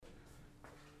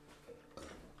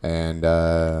And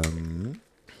I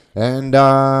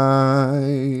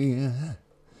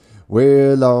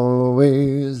will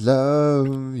always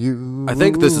love you. I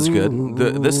think this is good.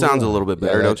 This sounds a little bit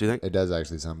better, don't you think? It does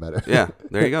actually sound better. Yeah,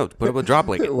 there you go. Put up a drop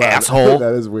link, Wow, asshole.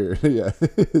 That is weird. Yeah,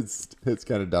 it's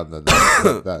kind of dumb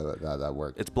that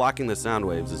worked. It's blocking the sound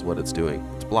waves is what it's doing.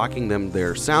 It's blocking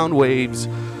their sound waves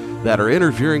that are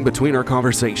interfering between our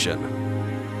conversation.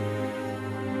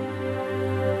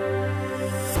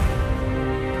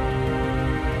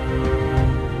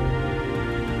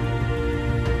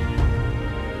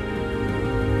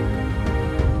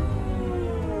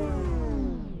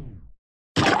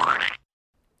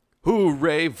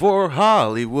 Hooray for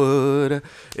Hollywood.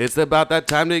 It's about that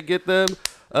time to get them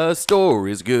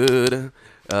stories good.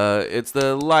 It's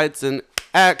the lights and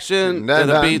action, and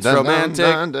the beats romantic.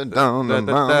 All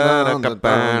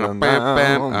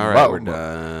right, we're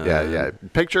done. Yeah.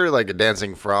 Picture like a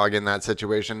dancing frog in that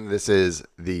situation. This is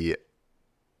the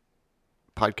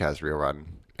podcast Real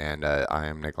Run. And I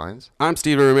am Nick Lyons. I'm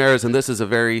Steven Ramirez, and this is a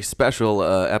very special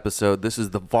episode. This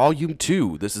is the Volume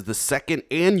 2. This is the second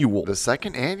annual. The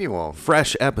second annual.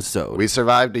 Fresh episode. We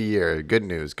survived a year. Good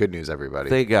news, everybody.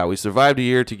 Thank God. We survived a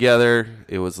year together.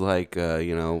 It was like,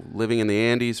 living in the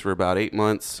Andes for about 8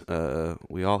 months.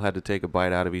 We all had to take a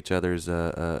bite out of each other's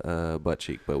butt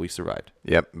cheek, but we survived.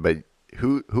 Yep, but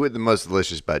who had the most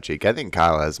delicious butt cheek? I think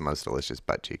Kyle has the most delicious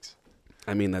butt cheeks.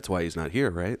 I mean, that's why he's not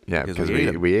here, right? Yeah, because we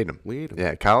ate him. We ate him.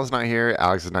 Yeah, Kyle's not here.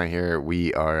 Alex is not here.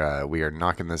 We are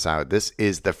knocking this out. This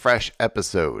is the fresh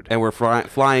episode, and we're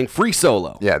flying free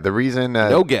solo. Yeah, the reason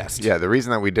no guest. Yeah, the reason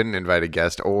that we didn't invite a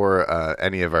guest or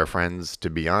any of our friends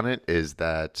to be on it is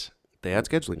that they had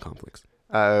scheduling conflicts.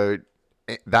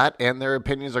 That and their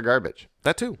opinions are garbage.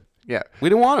 That too. Yeah, we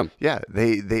didn't want them. Yeah,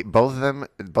 they both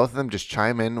of them just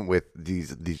chime in with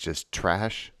these just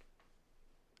trash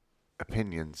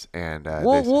opinions, and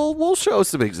we'll show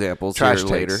some examples here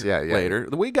later. Yeah. Later,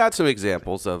 we got some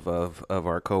examples of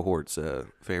our cohort's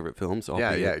favorite films.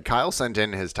 Yeah. Kyle sent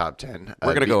in his top 10.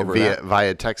 We're gonna go over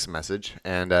via text message,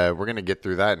 and we're gonna get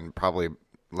through that in probably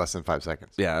less than 5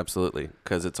 seconds. Yeah, absolutely,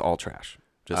 because it's all trash.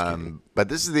 Just kidding. But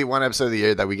this is the one episode of the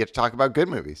year that we get to talk about good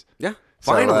movies. Yeah.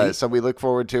 Finally. So we look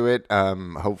forward to it.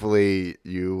 Hopefully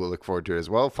you will look forward to it as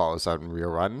well. Follow us on Real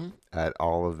Run at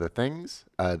all of the things.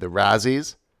 The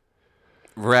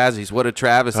Razzies, what a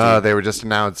travesty. They were just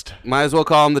announced. Might as well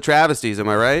call them the travesties, am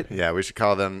I right? Yeah, we should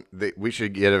call them. We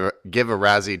should give a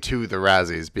Razzie to the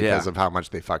Razzies because of how much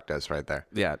they fucked us right there.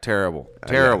 Yeah, terrible.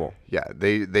 Yeah,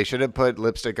 they should have put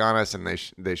lipstick on us, and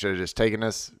they should have just taken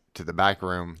us to the back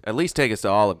room. At least take us to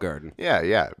Olive Garden.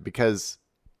 Yeah, because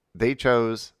they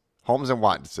chose Holmes and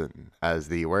Watson as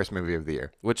the worst movie of the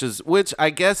year. Which I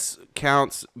guess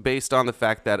counts based on the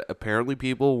fact that apparently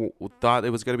people thought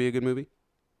it was going to be a good movie.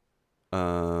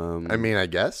 I mean, I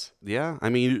guess. Yeah. I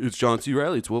mean, it's John C.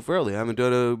 Reilly. It's Will Ferrell. They haven't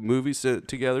done a movie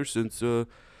together since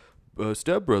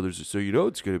Step Brothers, so you know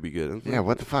it's going to be good. Yeah,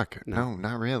 what the fuck? No,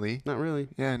 not really. Not really.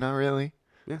 Yeah, not really.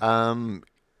 Yeah.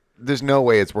 There's no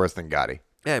way it's worse than Gotti.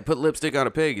 Yeah, put lipstick on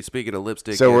a pig. Speaking of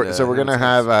lipstick, so we're gonna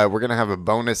have a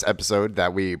bonus episode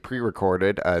that we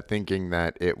pre-recorded, thinking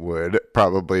that it would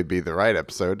probably be the right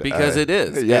episode because it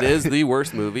is. Yeah. It is the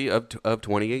worst movie of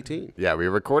 2018. Yeah, we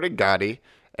recorded Gotti,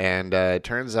 and it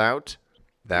turns out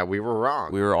that we were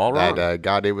wrong. We were all wrong. That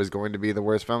Gotti was going to be the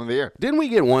worst film of the year. Didn't we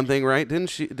get one thing right?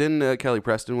 Didn't Kelly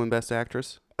Preston win Best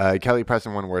Actress? Kelly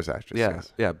Preston won Worst Actress.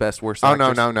 Yeah, Best Worst Actress.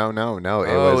 Actress. No.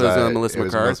 It was Melissa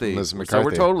McCarthy. Melissa McCarthy. So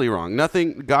we're totally wrong.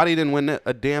 Gotti didn't win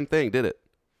a damn thing, did it?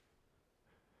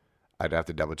 I'd have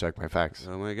to double check my facts.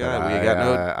 Oh my God,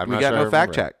 we got no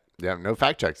fact check. Yeah, no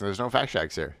fact checks. There's no fact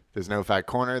checks here. There's no fact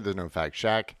corner. There's no fact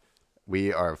shack.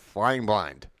 We are flying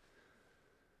blind.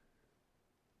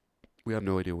 We have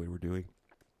no idea what we're doing.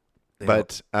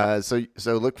 But so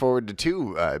look forward to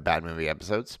 2 bad movie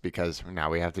episodes because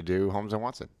now we have to do Holmes and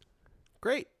Watson.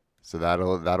 Great. So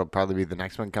that'll probably be the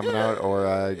next one coming out, or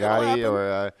Gotti,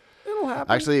 or it'll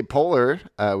happen. Actually, Polar.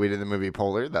 We did the movie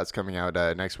Polar. That's coming out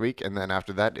next week, and then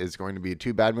after that is going to be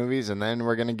 2 bad movies, and then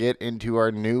we're gonna get into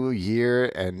our new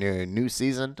year and new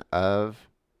season of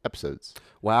episodes.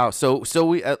 Wow. So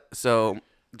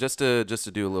just to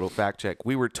do a little fact check,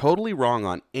 we were totally wrong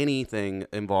on anything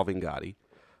involving Gotti.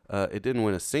 It didn't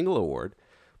win a single award,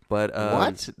 but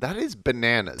what? That is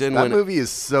bananas. That movie is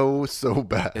so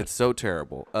bad. It's so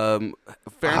terrible.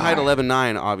 Fahrenheit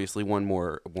 11/9 obviously won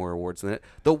more awards than it.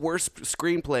 The worst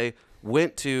screenplay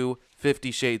went to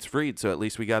 50 Shades Freed, so at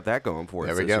least we got that going for us.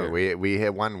 There we go. We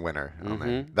hit one winner on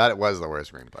there. That was the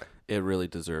worst screenplay. It really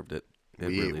deserved it.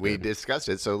 We discussed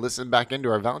it, so listen back into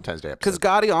our Valentine's Day episode. Because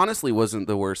Gotti honestly wasn't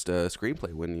the worst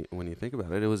screenplay when you think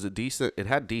about it. It was a decent. It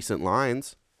had decent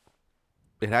lines.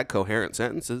 It had coherent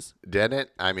sentences. Did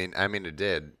it? I mean, it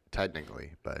did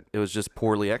technically, but It was just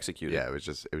poorly executed. yeah, it was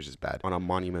just bad. On a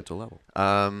monumental level.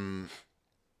 Um.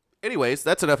 Anyways,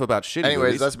 that's enough about shitty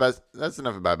movies. That's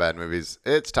enough about bad movies.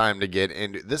 It's time to get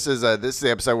into this. Is the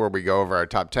episode where we go over our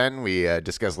top 10. We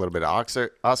discuss a little bit of Oscars.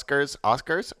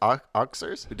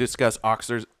 We discuss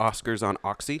Oscars on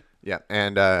Oxy. Yeah,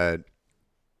 and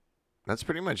that's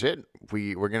pretty much it.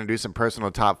 We're gonna do some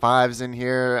personal top 5s in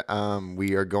here.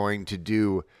 We are going to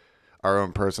do our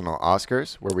own personal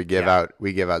Oscars, where we give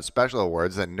out special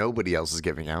awards that nobody else is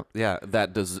giving out. Yeah,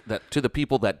 that to the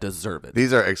people that deserve it.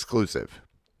 These are exclusive.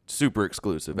 Super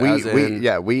exclusive.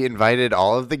 We invited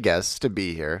all of the guests to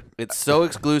be here. It's so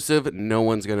exclusive, no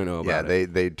one's gonna know about it. Yeah,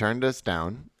 they turned us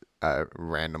down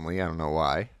randomly. I don't know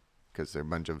why, because they're a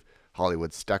bunch of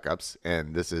Hollywood stuck-ups,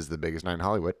 and this is the biggest night in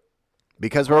Hollywood.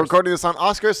 Because we're recording this on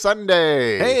Oscar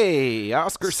Sunday. Hey,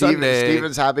 Oscar Sunday.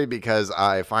 Steven's happy because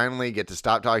I finally get to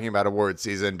stop talking about award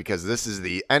season, because this is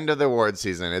the end of the award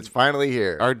season. It's finally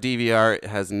here. Our DVR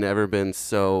has never been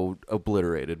so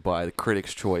obliterated by the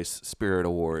Critics' Choice, Spirit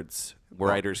Awards,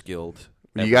 Writers Guild.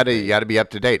 You gotta be up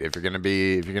to date if you're gonna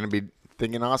be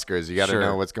thinking Oscars. You gotta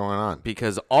know what's going on,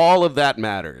 because all of that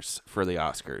matters for the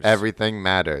Oscars. Everything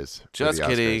matters. Just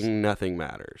kidding. Nothing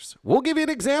matters. We'll give you an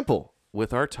example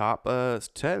with our top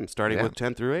 10, starting with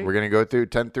 10 through 8. We're going to go through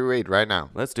 10 through 8 right now.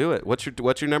 Let's do it. What's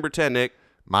your number 10, Nick?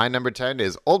 My number 10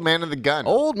 is Old Man and the Gun.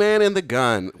 Old Man and the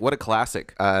Gun. What a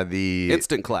classic. The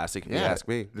instant classic, if you ask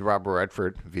me. The Robert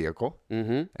Redford vehicle.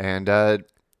 Mm-hmm. And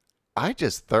I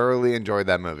just thoroughly enjoyed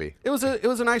that movie. It was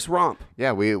a nice romp.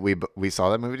 Yeah, we saw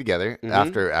that movie together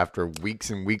after weeks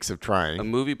and weeks of trying. A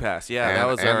Movie Pass, yeah. That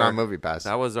was on Movie Pass.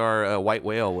 That was our white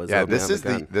whale.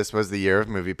 This was the year of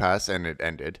Movie Pass, and it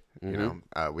ended. You know,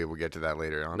 we will get to that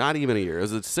later on. Not even a year. It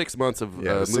was 6 months of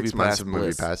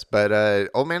Movie Pass. But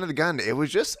Old Man and the Gun, it was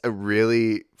just a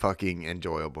really fucking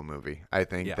enjoyable movie. I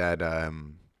think that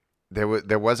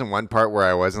there wasn't one part where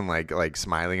I wasn't like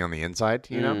smiling on the inside.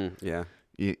 You know? Yeah.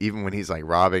 Even when he's like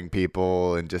robbing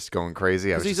people and just going crazy,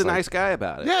 because he's a nice guy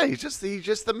about it. Yeah, he's just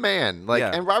the man.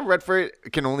 And Robert Redford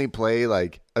can only play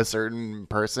like a certain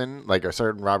person, like a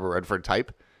certain Robert Redford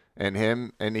type, and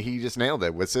he just nailed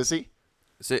it with Sissy.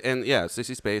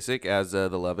 Sissy Spacek as the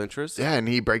love interest. Yeah, and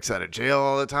he breaks out of jail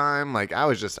all the time. Like I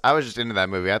was just into that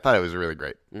movie. I thought it was really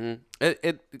great. Mm-hmm.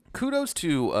 Kudos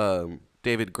to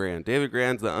David Gran. David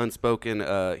Gran's the unspoken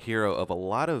hero of a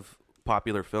lot of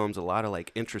popular films, a lot of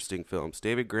like interesting films.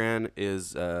 David Gran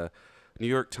is a New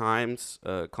York Times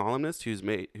columnist who's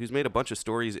made a bunch of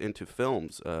stories into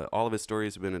films. Almost all of his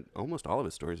stories have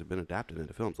been adapted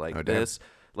into films.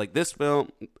 This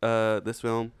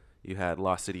film. You had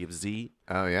Lost City of Z.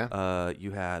 Oh yeah.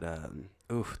 You had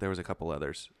there was a couple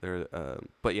others there.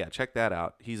 But yeah, check that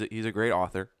out. He's a great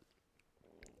author.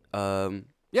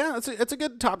 Yeah, it's a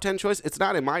good top 10 choice. It's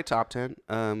not in my top 10.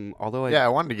 Although I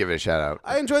wanted to give it a shout out.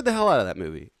 I enjoyed the hell out of that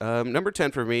movie. Number 10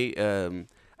 for me.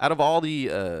 Out of all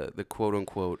the quote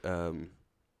unquote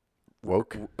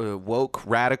woke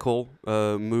radical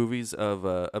movies of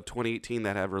 2018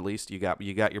 that have released, you got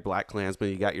your Black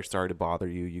Klansman, you got your Sorry to Bother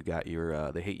You, you got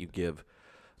your The Hate You Give.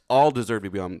 All deserve to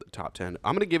be on the top 10.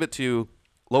 I'm gonna give it to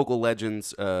Local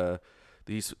Legends.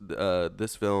 This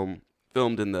film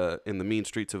filmed in the mean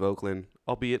streets of Oakland,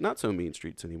 albeit not so mean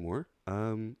streets anymore.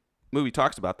 Movie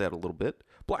talks about that a little bit.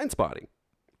 Blindspotting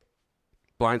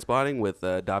with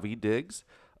Daveed Diggs,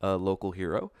 a local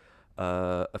hero.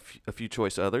 A few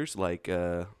choice others like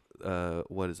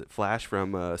what is it? Flash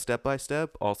from Step by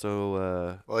Step.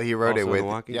 Also, he wrote it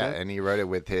with Dead. And he wrote it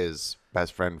with his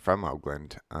best friend from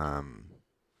Oakland.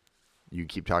 You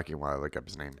keep talking while I look up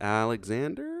his name.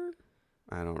 Alexander?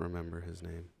 I don't remember his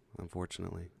name,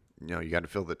 unfortunately. You know, you got to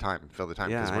fill the time because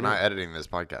we're not editing this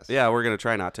podcast. Yeah, we're gonna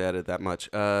try not to edit that much.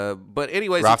 But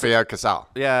anyways, Rafael Casal.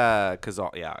 Yeah,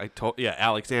 Casal. Yeah,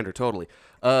 Alexander. Totally.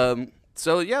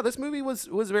 So yeah, this movie was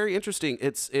very interesting.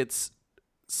 It's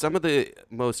some of the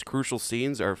most crucial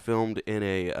scenes are filmed in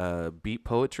a beat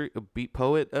poet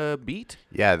beat.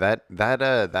 Yeah, that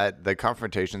the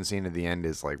confrontation scene at the end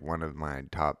is like one of my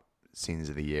top scenes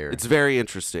of the year. It's very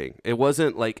interesting. It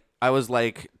wasn't like I was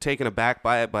like taken aback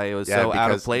by it, it was so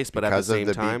out of place, but at the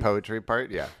same time, beat poetry part,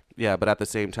 yeah, but at the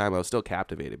same time, I was still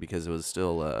captivated because it was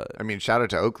still. I mean, shout out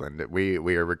to Oakland. We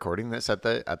are recording this at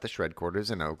the Shred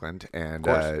Quarters in Oakland, and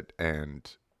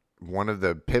one of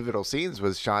the pivotal scenes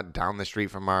was shot down the street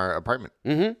from our apartment.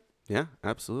 Mm-hmm. Yeah,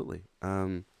 absolutely.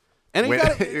 And he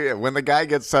got Yeah, when the guy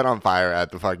gets set on fire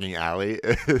at the fucking alley,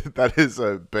 that is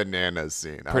a bananas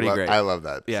scene. Pretty great. I love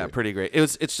that. Yeah, scene. pretty great.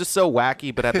 It's just so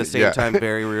wacky, but at the same Yeah. time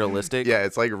very realistic. Yeah,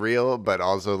 it's like real, but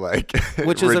also like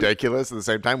Which is ridiculous at the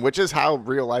same time, which is how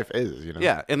real life is, you know?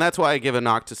 Yeah, and that's why I give a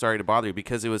knock to Sorry to Bother You,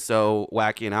 because it was so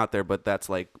wacky and out there, but that's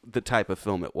like the type of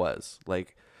film it was.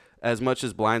 Like, as much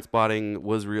as Blind Spotting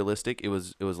was realistic, it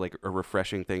was like a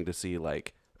refreshing thing to see,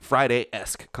 like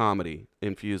Friday-esque comedy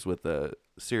infused with a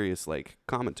serious like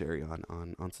commentary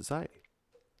on society.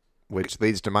 Which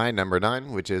leads to my number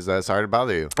 9, which is Sorry to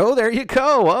Bother You. Oh, there you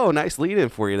go. Oh, nice lead-in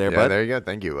for you there, Yeah, bud. there you go.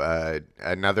 Thank you.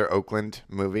 Another Oakland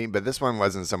movie, but this one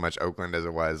wasn't so much Oakland as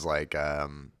it was like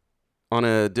On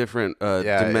a different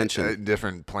yeah, dimension. a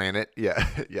different planet. Yeah,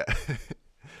 yeah.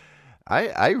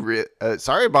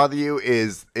 Sorry to Bother You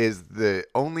is the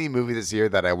only movie this year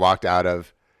that I walked out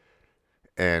of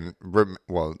and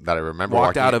that I remember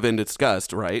Walked walking out of in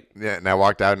disgust, right? Yeah, and I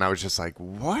walked out and I was just like,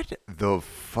 what the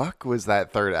fuck was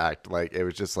that third act? Like, it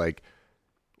was just like,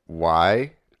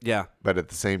 why? Yeah. But at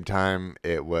the same time,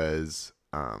 it was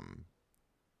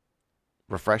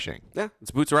refreshing. Yeah,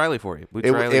 it's Boots Riley for you. Boots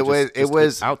It Riley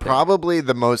was out there. probably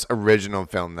the most original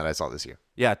film that I saw this year.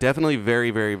 Yeah, definitely very,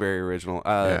 very, very original.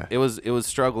 Yeah. It was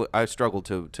struggle. I struggled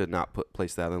to not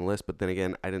place that on the list, but then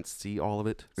again, I didn't see all of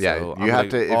it. Yeah, so you have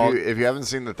to. If you haven't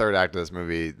seen the third act of this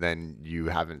movie, then you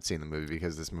haven't seen the movie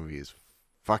because this movie is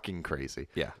fucking crazy.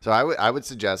 Yeah. So I would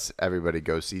suggest everybody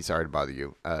go see Sorry to Bother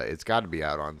You. It's got to be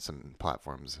out on some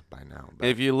platforms by now. But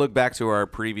If you look back to our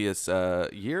previous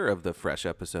year of the Fresh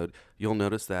episode, you'll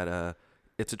notice that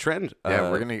it's a trend. Yeah,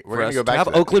 we're gonna for us go back to have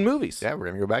to that. Oakland movies. yeah, we're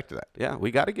gonna go back to that. Yeah,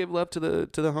 we got to give love to the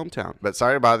hometown. But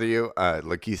Sorry to Bother You,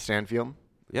 Lakeith Stanfield.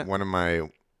 Yeah. One of my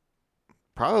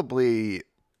probably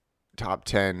top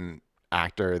 10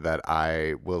 actor that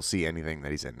I will see anything that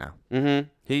he's in now. Mm-hmm.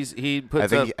 He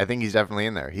puts up. I think he's definitely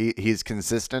in there. He's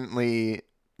consistently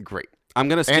great. I'm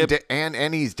gonna skip.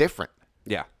 And he's different.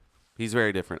 Yeah, he's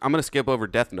very different. I'm gonna skip over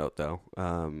Death Note though,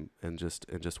 and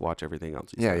just watch everything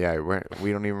else. Yeah,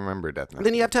 we don't even remember Death Note.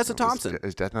 Then you have Tessa Thompson.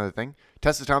 Is Death Note a thing?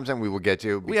 Tessa Thompson, we will get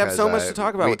to. We have because, so much to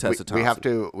talk about with Tessa We have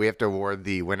Thompson. to award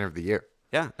the winner of the year.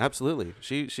 Yeah, absolutely.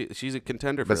 She's a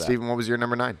contender for But that. Steven, what was your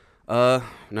number 9?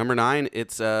 Number 9.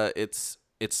 It's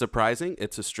surprising.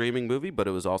 It's a streaming movie, but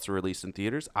it was also released in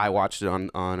theaters. I watched it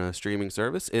on a streaming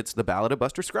service. It's The Ballad of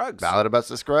Buster Scruggs. Ballad of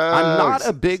Buster Scruggs. I'm not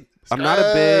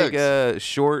a big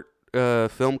short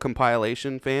film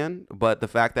compilation fan, but the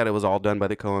fact that it was all done by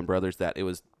the Coen brothers, that it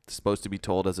was supposed to be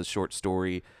told as a short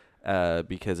story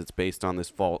because it's based on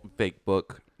this fake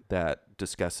book that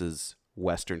discusses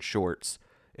Western shorts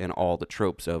and all the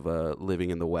tropes of living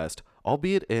in the West,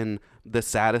 albeit in the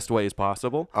saddest ways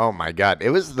possible. Oh my God!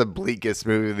 It was the bleakest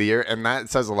movie of the year, and that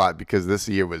says a lot because this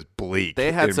year was bleak.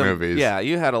 They had in some movies. Yeah,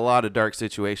 you had a lot of dark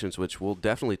situations, which we'll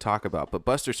definitely talk about. But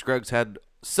Buster Scruggs had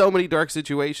so many dark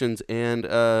situations, and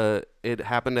it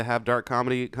happened to have dark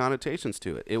comedy connotations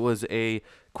to it. It was a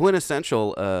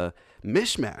quintessential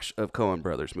mishmash of Coen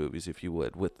Brothers movies, if you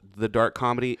would, with the dark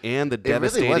comedy and the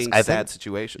devastating, sad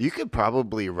situations. You could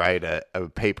probably write a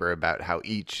paper about how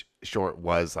each short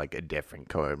was like a different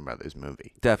Coen Brothers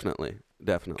movie. Definitely.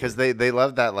 Because they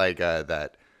love that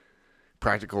that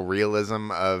practical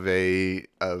realism of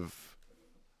life,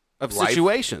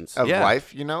 situations of yeah.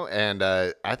 life, you know. And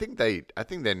I think they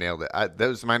nailed it. That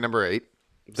was my number 8.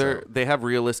 They have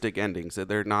realistic endings.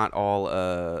 They're not all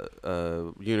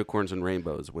unicorns and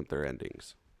rainbows with their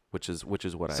endings, which is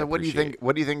what I. So what do you appreciate. think?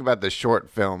 What do you think about the short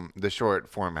film, the short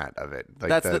format of it?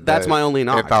 Like That's my only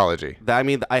knock. Anthology. I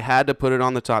mean, I had to put it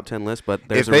on the top 10 list, but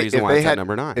there's a reason why it's at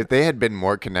number 9. If they had been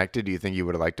more connected, do you think you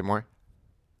would have liked it more?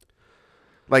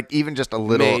 Like even just a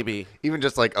little, Maybe. even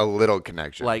just like a little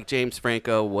connection. Like James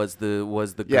Franco was the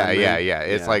yeah. gunman,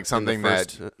 It's like in the something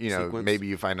first, that sequence. maybe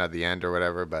you find out at the end or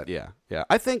whatever. But Yeah,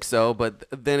 I think so. But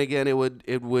then again, it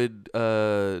would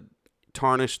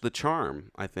tarnish the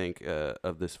charm, I think,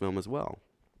 of this film as well.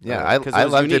 yeah, 'cause I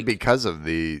was loved it unique. because of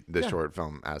the short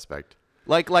film aspect.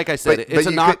 Like I said, But it's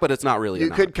a you knock, could- but it's not really. You a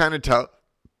knock. could kind of tell.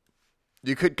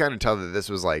 You could kind of tell that this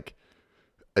was like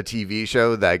a TV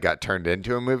show that got turned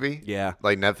into a movie. Yeah.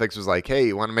 Like Netflix was like, "Hey,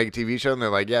 you want to make a TV show?" And they're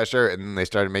like, "Yeah, sure." And then they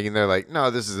started making. They're like,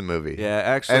 "No, this is a movie." Yeah,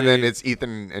 actually. And then it's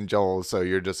Ethan and Joel, so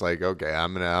you're just like, "Okay,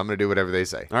 I'm gonna do whatever they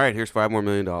say." all right. Here's $5 more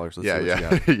million. Let's see what you Yeah,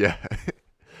 got. yeah.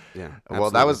 Yeah.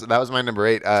 Well, that was my number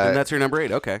 8. And that's your number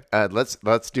 8. Okay.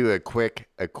 Let's do a quick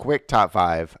top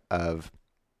 5 of.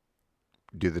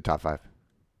 Do the top 5.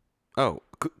 Oh,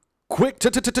 quick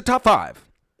top 5.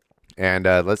 And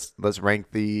let's rank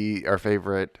our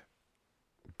favorite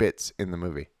bits in the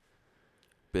movie.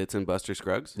 Bits and Buster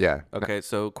Scruggs. Yeah. Okay,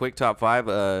 so quick top 5.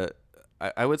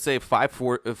 I would say 5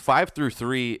 through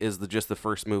 3 is just the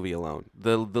first movie alone.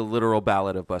 The literal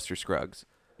ballad of Buster Scruggs.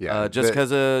 Yeah, just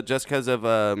because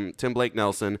of Tim Blake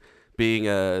Nelson being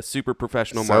a super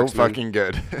professional so marksman. fucking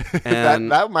good.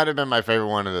 And that might have been my favorite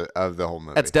one of the whole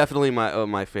movie. That's definitely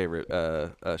my favorite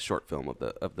short film of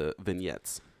the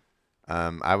vignettes.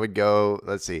 I would go.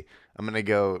 Let's see. I'm gonna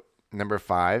go. Number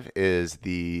 5 is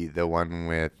the one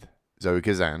with Zoe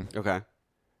Kazan. Okay.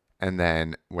 And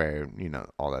then where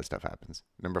all that stuff happens.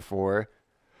 Number 4,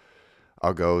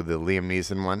 I'll go the Liam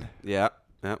Neeson one. Yeah.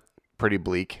 Yep. Pretty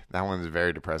bleak. That one's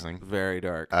very depressing. Very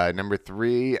dark. Number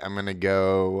 3, I'm gonna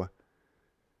go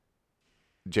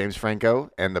James Franco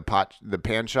and the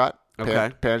pan shot. Okay.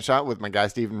 Pan shot with my guy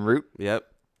Stephen Root. Yep.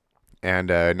 And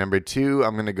number 2,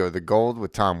 I'm gonna go The Gold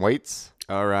with Tom Waits.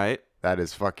 All right. That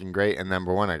is fucking great. And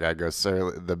number 1, I gotta go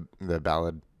Sir the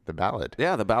ballad. The ballad.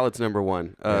 Yeah, the ballad's number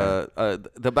 1.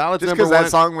 The ballad's Just number 1. because that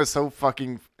song was so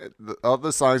fucking, all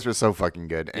the songs were so fucking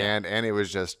good, and it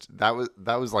was just that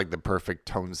was like the perfect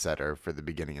tone setter for the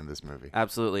beginning of this movie.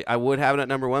 Absolutely, I would have it at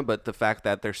number 1, but the fact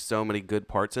that there's so many good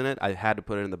parts in it, I had to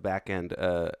put it in the back end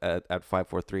at 5,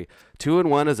 4, 3. 2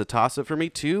 and 1 is a toss up for me.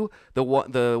 2, the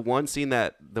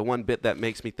one bit that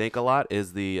makes me think a lot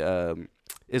is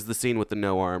the scene with the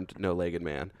no-armed, no-legged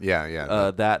man.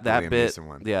 Yeah. That Liam bit, Neeson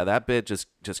one. yeah, that bit just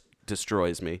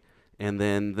destroys me. And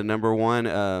then the number 1,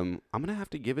 I'm gonna have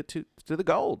to give it to The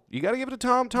Gold. You got to give it to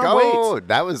Tom Waits.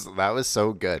 That was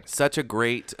so good. Such a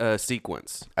great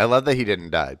sequence. I love that he didn't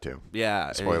die too.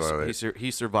 Yeah, Spoiler alert. He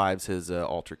survives his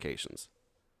altercations,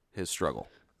 his struggle.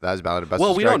 That was Ballad of Buster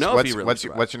Well, we don't Scruggs. know if he really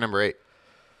survived. What's your number 8?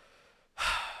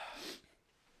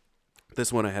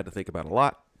 This one I had to think about a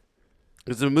lot.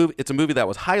 It's a movie that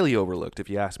was highly overlooked, if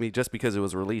you ask me, just because it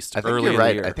was released I think early you're in right.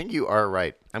 the year. I think you are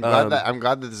right. I'm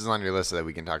glad that this is on your list so that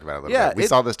we can talk about it a little bit. We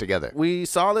saw this together. We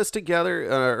saw this together.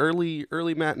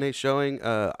 Early matinee showing.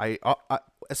 I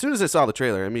as soon as I saw the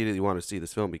trailer, I immediately wanted to see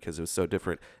this film because it was so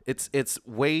different. It's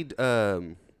Wade.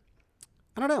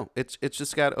 I don't know. It's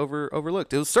just got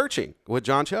overlooked. It was Searching with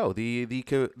John Cho,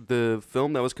 the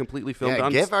film that was completely filmed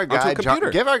on give our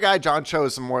guy John Cho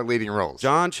some more leading roles.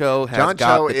 John Cho has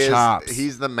got the chops.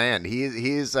 He's the man.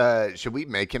 He's should we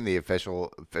make him the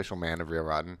official man of Real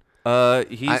Rotten?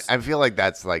 I feel like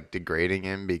that's like degrading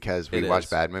him because we watch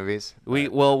bad movies. I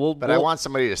want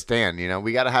somebody to stand.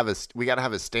 We gotta have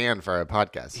a stand for our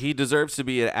podcast. He deserves to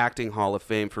be an acting Hall of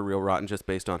Fame for Real Rotten just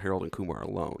based on Harold and Kumar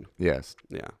alone. Yes.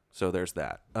 Yeah. So there's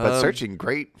that. But Searching,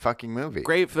 great fucking movie.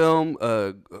 Great film.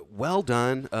 Well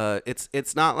done.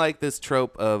 It's not like this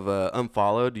trope of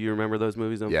Unfollowed. Do you remember those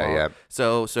movies? Unfollowed? Yeah.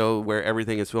 So where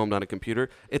everything is filmed on a computer.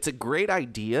 It's a great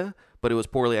idea, but it was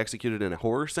poorly executed in a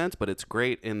horror sense. But it's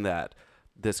great in that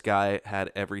this guy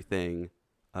had everything,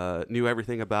 knew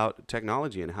everything about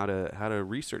technology and how to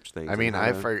research things. I mean,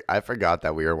 I forgot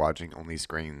that we were watching only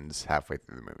screens halfway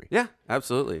through the movie. Yeah,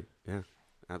 absolutely. Yeah.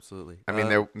 Absolutely. I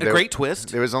mean, a great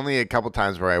twist. There was only a couple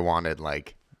times where I wanted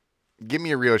give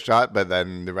me a real shot, but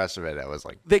then the rest of it, I was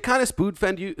like, they kind of spoon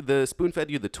fed you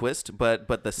the twist, but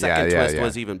the second twist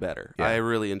was even better. Yeah. I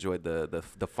really enjoyed the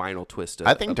final twist.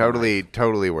 I think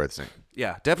totally worth seeing.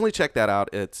 Yeah, definitely check that out.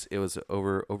 It was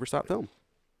oversought film.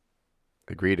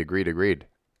 Agreed.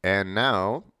 And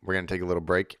now we're gonna take a little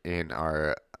break in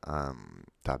our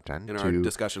top 10 our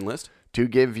discussion list to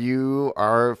give you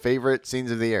our favorite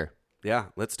scenes of the year. Yeah,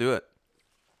 let's do it.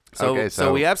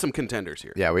 So we have some contenders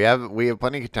here. Yeah, we have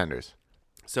plenty of contenders.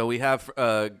 So we have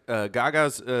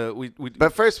Gaga's.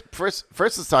 But first,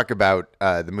 let's talk about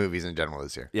the movies in general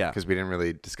this year. Yeah, because we didn't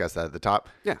really discuss that at the top.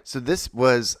 Yeah. So this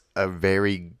was a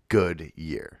very good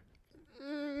year,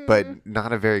 but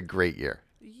not a very great year.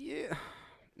 Yeah,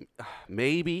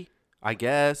 maybe. I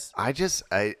guess. I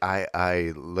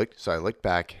looked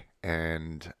back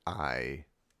and I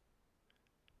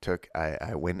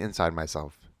went inside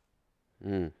myself,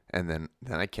 and then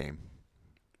I came.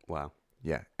 Wow.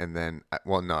 Yeah, and then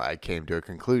I came to a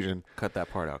conclusion. Cut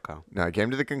that part out, Kyle. No, I came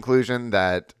to the conclusion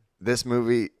that this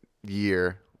movie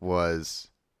year was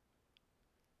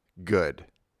good.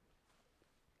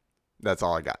 That's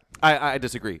all I got. I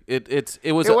disagree.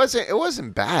 It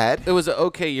wasn't bad. It was an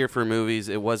okay year for movies.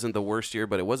 It wasn't the worst year,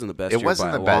 but it wasn't the best year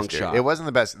by a long shot. It wasn't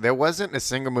the best. There wasn't a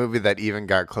single movie that even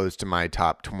got close to my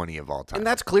top 20 of all time. And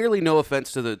that's clearly no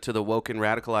offense to the woke and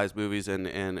radicalized movies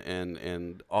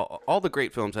and all the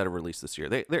great films that are released this year.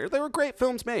 They were great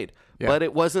films made, but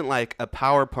it wasn't like a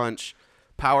power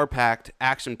packed,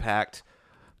 action packed,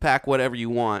 pack whatever you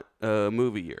want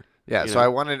movie year. Yeah, so I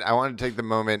wanted to take the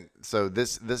moment. So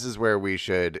this is where we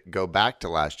should go back to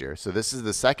last year. So this is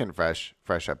the second fresh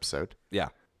episode. Yeah.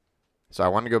 So I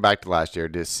want to go back to last year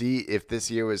to see if this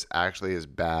year was actually as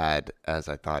bad as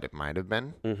I thought it might have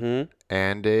been. Mm-hmm.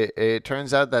 And it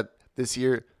turns out that this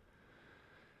year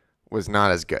was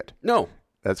not as good. No.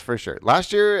 That's for sure.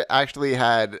 Last year actually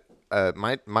had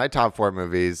my top 4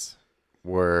 movies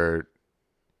were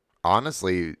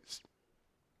honestly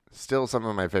still some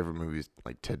of my favorite movies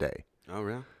like today. Oh,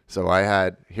 really? So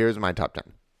here's my top 10.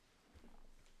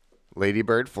 Lady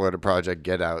Bird, Florida Project,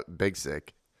 Get Out, Big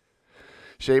Sick.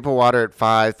 Shape of Water at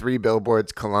 5, 3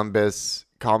 Billboards, Columbus,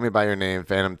 Call Me By Your Name,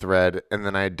 Phantom Thread, and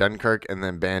then I had Dunkirk, and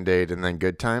then Band-Aid, and then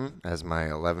Good Time as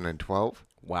my 11 and 12.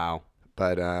 Wow.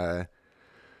 But I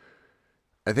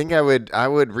think I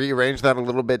would rearrange that a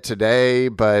little bit today,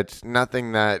 but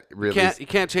nothing that really You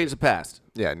can't change the past.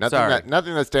 yeah,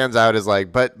 nothing that stands out is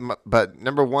like but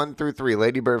number 1 through 3,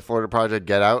 Lady Bird, Florida Project,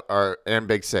 Get Out and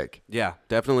Big Sick. Yeah,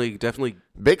 definitely.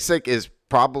 Big Sick is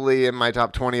probably in my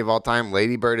top 20 of all time.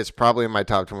 Lady Bird is probably in my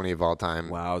top 20 of all time.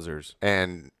 Wowzers.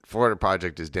 And Florida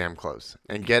Project is damn close.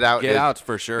 And Get Out's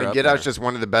for sure. And Get Out's just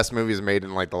one of the best movies made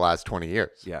in like the last 20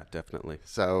 years. Yeah, definitely.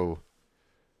 So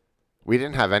we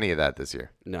didn't have any of that this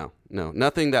year. No,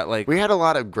 nothing that like. We had a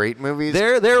lot of great movies.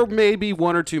 There may be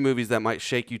 1 or 2 movies that might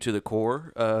shake you to the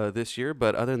core this year,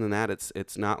 but other than that,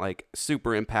 it's not like super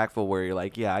impactful where you're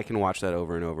like, yeah, I can watch that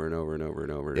over and over and over and over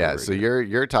and over. Yeah. And over So again.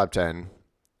 your top 10,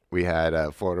 we had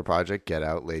Florida Project, Get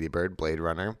Out, Lady Bird, Blade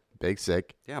Runner, Big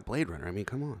Sick, Yeah, Blade Runner. I mean,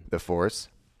 come on. The Force,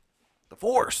 The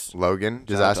Force. Logan,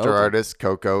 Disaster Logan. Artist,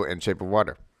 Coco, and Shape of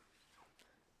Water.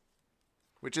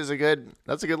 Which is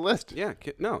that's a good list. Yeah,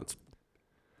 no,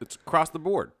 it's across the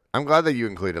board. I'm glad that you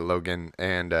included Logan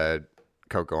and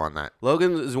Coco on that.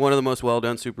 Logan is one of the most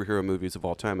well-done superhero movies of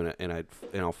all time, and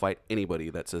I'll fight anybody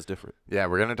that says different. Yeah,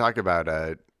 we're gonna talk about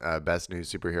best new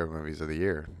superhero movies of the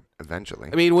year eventually.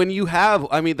 I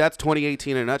mean, that's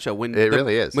 2018 in a nutshell. When It the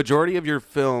really is. Majority of your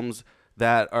films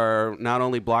that are not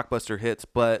only blockbuster hits,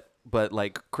 but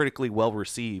like critically well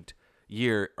received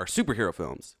year are superhero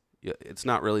films. It's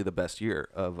not really the best year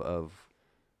of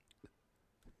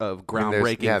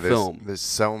groundbreaking film. There's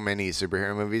so many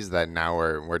superhero movies that now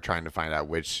we're trying to find out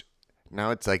which.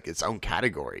 Now it's like its own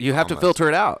category. You have to almost. filter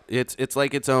it out. It's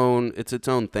like its own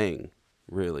thing,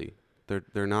 really.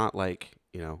 They're not like,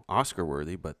 Oscar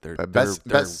worthy, but they're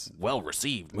best well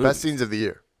received movies. Best scenes of the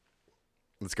year.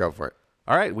 Let's go for it.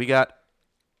 All right, we got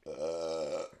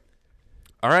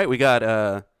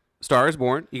Star is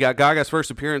Born. You got Gaga's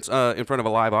first appearance in front of a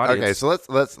live audience. Okay, so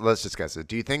let's discuss it.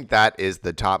 Do you think that is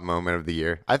the top moment of the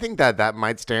year? I think that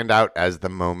might stand out as the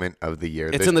moment of the year.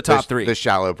 It's in the top 3. The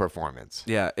shallow performance.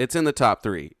 Yeah, it's in the top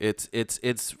 3.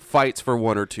 It's fights for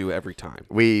 1 or 2 every time.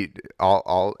 We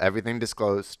all everything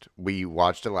disclosed. We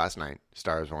watched it last night.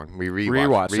 Star is Born. We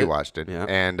rewatched it. Yeah.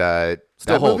 And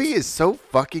Still that holds. movie is so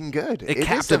fucking good. It is a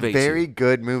captivates very you.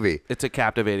 good movie. It's a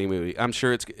captivating movie. I'm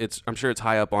sure it's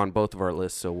high up on both of our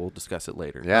lists, so we'll discuss it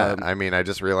later. Yeah, I mean, I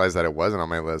just realized that it wasn't on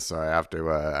my list, so I have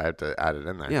to add it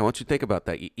in there. Yeah, why don't you think about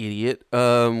that, you idiot?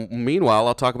 Meanwhile,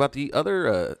 I'll talk about the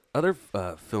other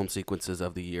film sequences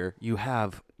of the year. You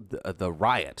have the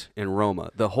riot in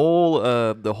Roma, the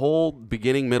whole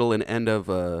beginning, middle, and end of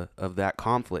that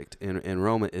conflict in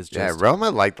Roma is just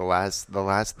Roma. Like the last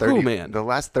 30 Ooh, man. the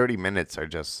last 30 minutes are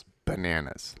just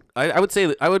bananas. I would say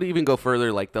that I would even go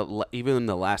further, like even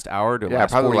the last hour to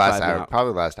last probably 45 last hour. minutes.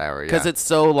 Probably last hour. Because it's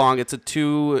so long. It's a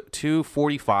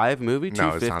 2:45 movie.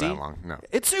 No, 250. it's not that long. No,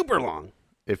 It's super long.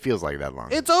 it feels like that long.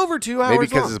 It's over 2 hours. Maybe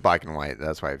because long. it's black and white.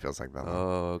 That's why it feels like that long.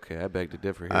 Oh, okay. I beg to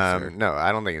differ here, sir. No,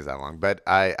 I don't think it's that long. But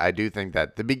I do think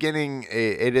that the beginning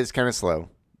it is kind of slow,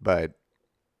 but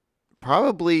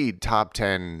probably top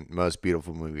 10 most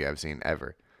beautiful movie I've seen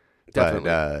ever. Definitely.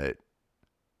 But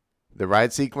the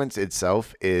ride sequence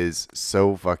itself is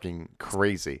so fucking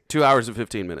crazy. 2 hours and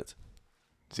 15 minutes.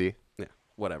 See? Yeah,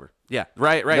 whatever. Yeah,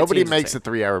 right. Nobody makes a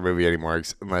 3-hour movie anymore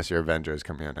unless your Avengers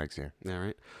coming out next year. Yeah,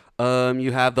 right.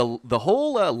 You have the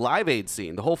whole Live Aid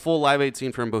scene, the whole full Live Aid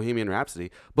scene from Bohemian Rhapsody.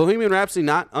 Bohemian Rhapsody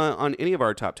not on any of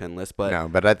our top 10 lists, but No,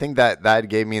 but I think that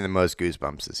gave me the most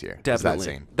goosebumps this year.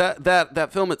 definitely That scene.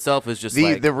 that film itself is just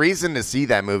The reason to see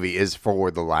that movie is for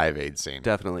the Live Aid scene.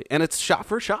 definitely, and it's shot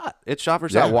for shot. It's shot for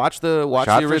Yeah. shot. Watch the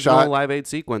Shot for original shot. Live Aid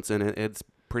sequence, and it's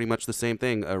pretty much the same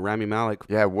thing. Rami Malek.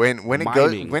 Yeah, when it Miming goes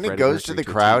Freddie to Mercury the to a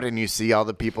crowd T. and you see all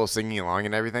the people singing along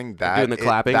and everything, doing the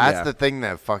clapping, that's yeah. the thing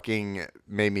that fucking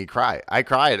made me cry. I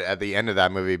cried at the end of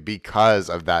that movie because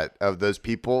of those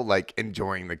people like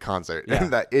enjoying the concert. Yeah.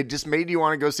 And that it just made you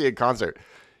want to go see a concert.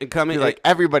 And coming You're like,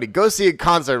 everybody, go see a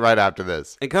concert right after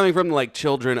this. and coming from like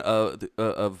children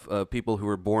of people who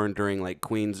were born during like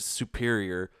Queen's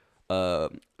superior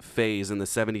phase in the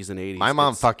 70s and 80s. My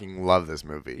mom fucking loved this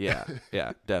movie.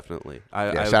 Yeah, definitely. I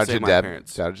shout would out say to my Deb.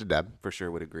 parents Shout out to Deb. for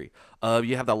sure would agree.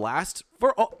 You have the last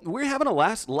we're having a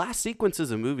last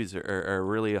sequences of movies are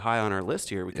really high on our list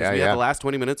here because we have the last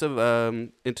 20 minutes of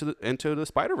Into the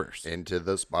Spider-Verse. Into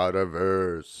the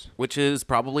Spider-Verse, which is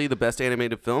probably the best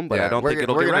animated film, but I don't think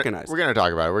it'll get recognized. We're gonna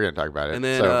talk about it. And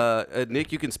then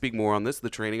Nick, you can speak more on this: the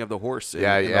training of the horse.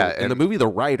 In the movie The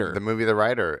Rider. The movie The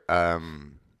Rider,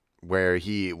 where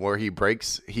he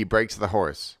breaks the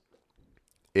horse.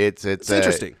 It's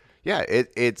interesting.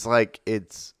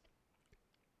 It's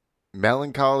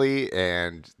melancholy,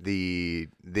 and the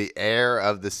air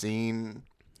of the scene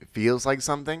feels like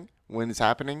something when it's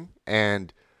happening,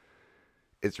 and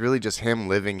it's really just him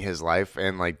living his life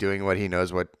and like doing what he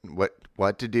knows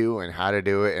what to do and how to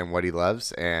do it and what he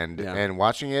loves, and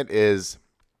watching it is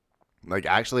like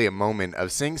actually a moment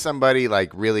of seeing somebody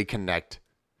like really connect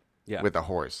with a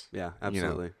horse. Yeah,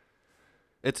 absolutely. You know?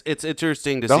 It's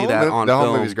interesting to see that on film. The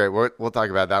whole movie's great. We'll talk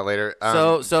about that later.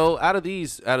 So out of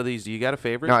these, do you got a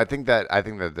favorite? No, I think that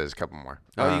there's a couple more.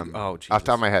 Jesus. Off the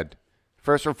top of my head,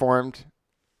 First Reformed,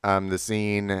 the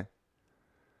scene.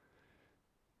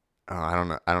 Oh, I don't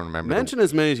know. I don't remember. Mention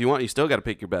as many as you want. You still got to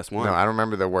pick your best one. No, I don't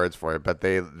remember the words for it, but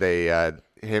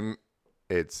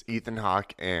it's Ethan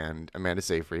Hawke and Amanda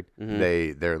Seyfried.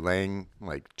 Mm-hmm. They're laying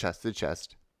like chest to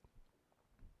chest.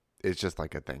 It's just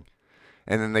like a thing.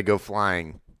 And then they go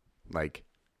flying, like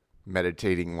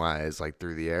meditating wise, like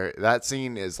through the air. That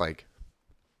scene is like,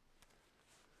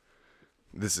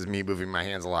 this is me moving my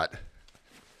hands a lot.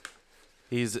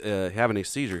 He's having a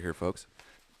seizure here, folks.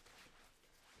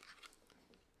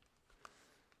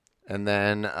 And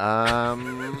then I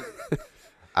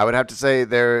would have to say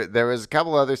there was a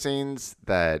couple other scenes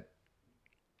that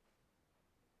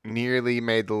nearly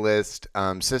made the list.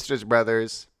 Sisters,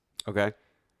 Brothers. Okay.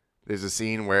 There's a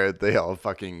scene where they all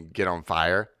fucking get on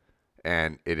fire,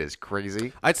 and it is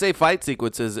crazy. I'd say fight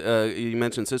sequences. You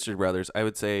mentioned Sisters Brothers. I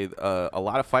would say a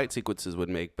lot of fight sequences would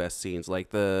make best scenes.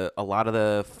 Like a lot of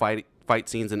the fight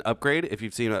scenes in Upgrade. If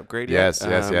you've seen Upgrade yet,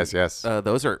 yes.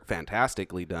 Those are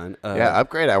fantastically done.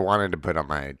 Upgrade. I wanted to put on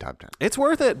my top 10. It's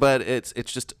worth it, but it's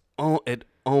just it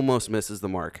almost misses the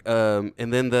mark.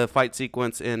 And then the fight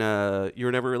sequence in You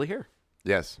Were Never Really Here.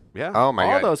 Yes. Yeah. Oh my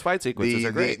God. All those fight sequences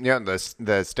are great.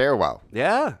 The stairwell.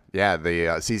 Yeah. Yeah. The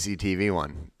CCTV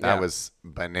one. That was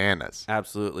bananas.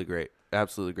 Absolutely great.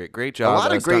 Absolutely great. Great job.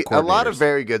 A lot of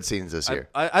very good scenes this year.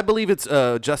 I believe it's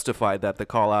justified that the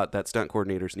call out that stunt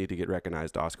coordinators need to get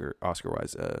recognized Oscar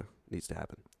wise needs to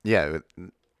happen. Yeah.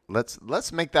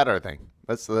 Let's make that our thing.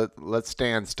 Let's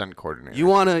stand stunt coordinator.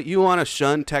 You wanna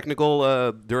shun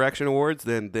technical direction awards?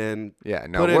 Then put in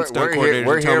stunt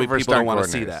coordinators and tell me people don't want to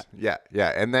see that.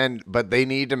 Yeah, but they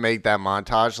need to make that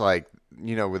montage like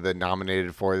with the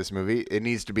nominated for this movie. It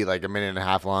needs to be like a minute and a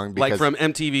half long. Because, like from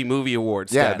MTV Movie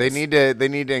Awards. Yeah, they need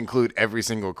to include every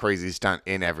single crazy stunt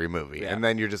in every movie, and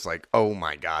then you're just like, oh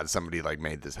my God, somebody like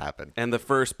made this happen. And the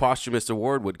first posthumous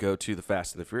award would go to the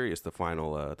Fast and the Furious, the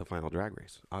final drag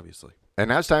race, obviously. And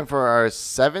now it's time for our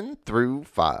 7 through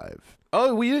 5.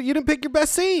 Oh, you didn't pick your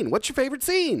best scene. What's your favorite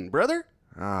scene, brother?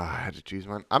 I had to choose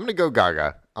one. I'm gonna go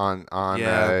Gaga on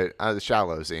the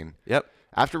Shallow scene. Yep.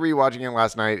 After rewatching it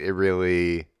last night, it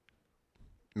really,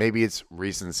 maybe it's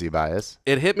recency bias.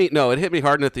 It hit me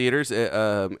hard in the theaters. It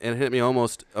hit me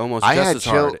almost as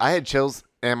hard. I had chills,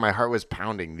 and my heart was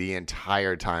pounding the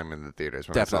entire time in the theaters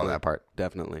when I saw that part.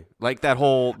 Definitely, like that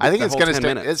whole. I think it's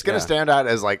gonna stand out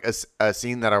as like a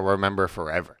scene that I'll remember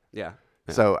forever. Yeah.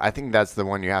 So I think that's the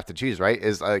one you have to choose, right?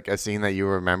 Is like a scene that you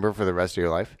remember for the rest of your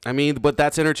life. I mean, but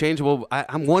that's interchangeable.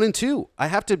 I'm 1 and 2. I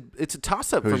have to. It's a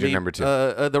toss up for me. Who's your number 2?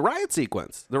 The riot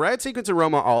sequence. The riot sequence in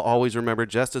Roma, I'll always remember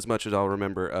just as much as I'll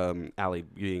remember Ali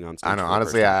being on stage. I know.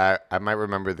 Honestly, I might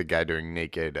remember the guy doing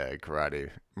naked karate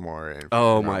more.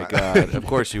 Oh my God! Of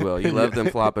course you will. You love them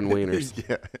flopping wieners.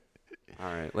 Yeah.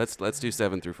 All right. Let's do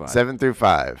 7 through 5. 7 through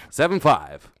 5.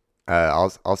 7-5.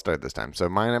 I'll start this time. So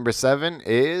my number 7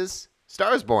 is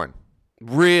Star is Born.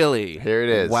 Really? Here it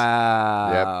is.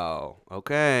 Wow. Yep.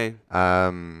 Okay.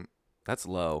 That's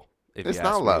low. It's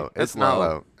not low. It's not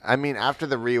low. I mean, after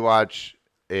the rewatch,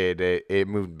 it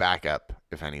moved back up,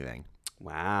 if anything.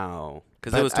 Wow.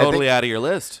 Because it was totally out of your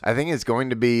list. I think it's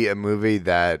going to be a movie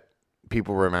that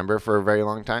people remember for a very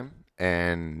long time,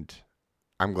 and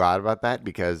I'm glad about that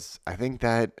because I think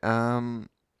that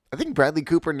I think Bradley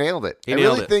Cooper nailed it. I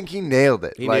really think he nailed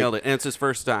it. He nailed it, and it's his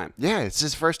first time. Yeah, it's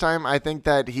his first time. I think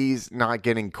that he's not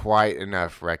getting quite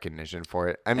enough recognition for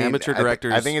it. I mean, amateur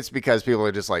directors. I think it's because people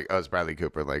are just like, oh, it's Bradley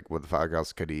Cooper. Like, what the fuck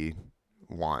else could he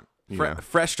want? know.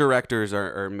 Fresh directors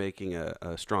are making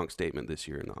a strong statement this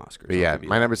year in the Oscars. But yeah,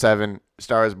 my number 7,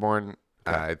 Star is Born.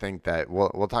 I think that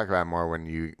we'll talk about more when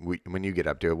you get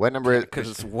up to it. What number is? Because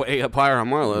it's way up higher on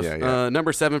my list. Yeah.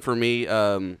 Number 7 for me.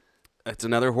 It's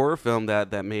another horror film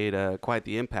that made quite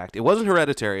the impact. It wasn't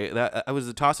Hereditary. I was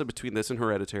a toss-up between this and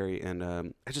Hereditary, and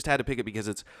I just had to pick it because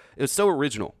it was so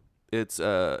original. It's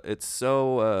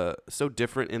so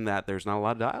different in that there's not a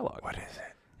lot of dialogue. What is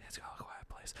it? It's called A Quiet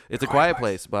Place. It's A Quiet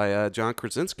Place by John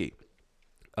Krasinski,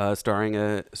 starring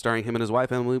him and his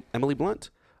wife Emily Blunt.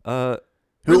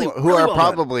 Who are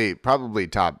probably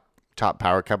top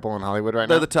power couple in Hollywood right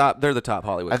now. They're the top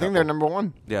Hollywood. I think they're number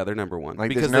 1. Yeah, they're number 1. Like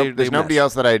because there's nobody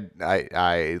else that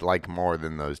I like more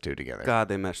than those two together. God,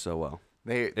 they mesh so well.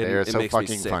 They're so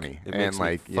fucking funny. It makes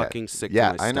me fucking sick.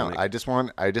 Yeah, to my I know.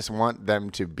 stomach. I just want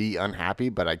them to be unhappy,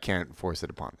 but I can't force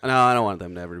it upon them. No, I don't want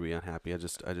them to ever be unhappy. I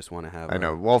just want to have. I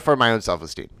know. Well, for my own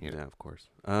self-esteem. You know. Yeah, of course.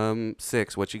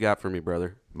 6. What you got for me,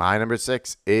 brother? My number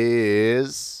 6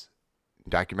 is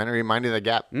documentary Minding the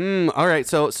Gap. All right.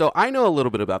 So I know a little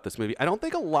bit about this movie. I don't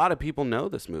think a lot of people know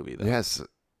this movie, though. Yes.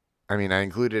 I mean, I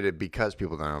included it because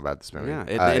people don't know about this movie. Yeah,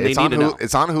 and they need to know.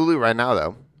 It's on Hulu right now,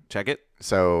 though. Check it.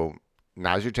 So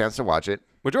now's your chance to watch it.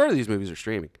 Majority of these movies are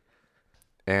streaming.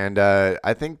 And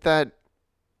I think that,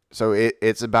 so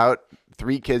it's about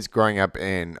 3 kids growing up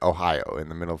in Ohio in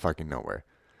the middle of fucking nowhere.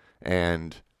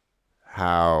 And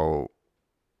how,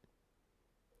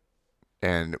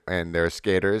 and they're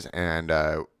skaters, and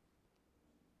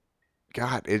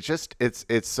God,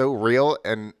 it's so real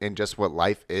and in just what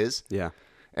life is. Yeah.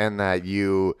 And that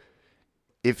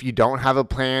if you don't have a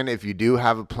plan, if you do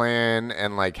have a plan,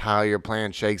 and like how your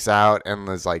plan shakes out, and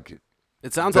there's like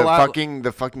it sounds a lot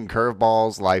the fucking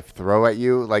curveballs life throw at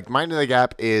you. Like Minding the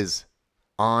Gap is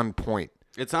on point.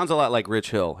 It sounds a lot like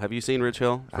Rich Hill. Have you seen Rich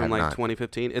Hill from like not.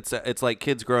 2015? It's like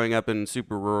kids growing up in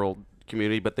super rural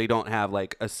community, but they don't have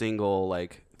like a single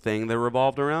like thing they're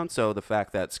revolved around. So the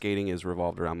fact that skating is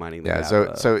revolved around Minding the Gap.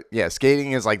 So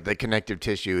skating is like the connective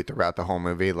tissue throughout the whole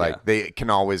movie. Like they can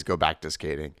always go back to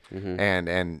skating,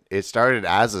 and it started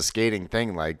as a skating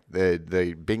thing. Like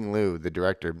the Bing Liu, the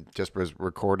director, just was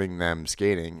recording them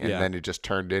skating, and then it just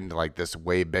turned into like this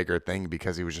way bigger thing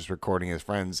because he was just recording his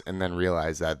friends, and then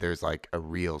realized that there's like a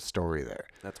real story there.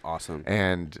 That's awesome.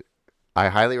 And I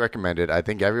highly recommend it. I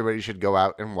think everybody should go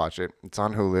out and watch it. It's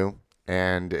on Hulu.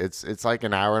 And it's like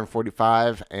an hour and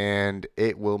 45, and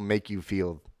it will make you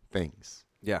feel things.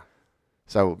 Yeah.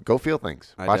 So go feel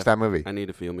things. Watch that movie. I need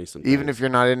to feel me some. Even if you're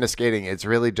not into skating, it's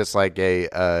really just like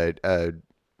I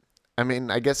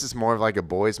mean, I guess it's more of like a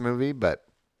boys movie, but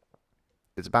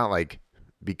it's about like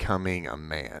becoming a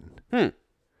man.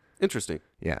 Interesting.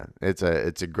 Yeah, it's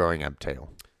a growing up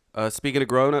tale. Speaking of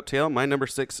growing up tale, my number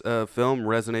 6 film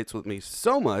resonates with me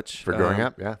so much For growing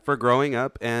up, yeah. For growing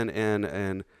up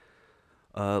and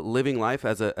living life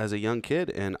as a young kid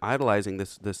and idolizing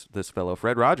this fellow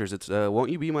Fred Rogers. It's Won't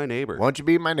You Be My Neighbor? Won't You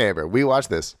Be My Neighbor? We watched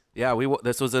this. Yeah,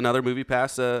 this was another Movie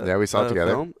Pass. We saw it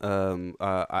together. Film.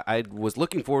 I was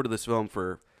looking forward to this film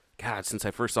for since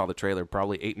I first saw the trailer,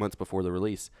 probably 8 months before the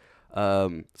release.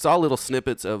 Saw little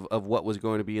snippets of what was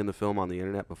going to be in the film on the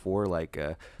internet before, like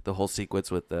the whole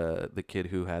sequence with the kid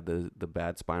who had the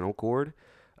bad spinal cord.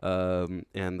 And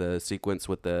the sequence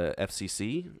with the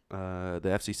FCC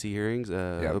hearings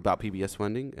about PBS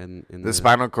funding and the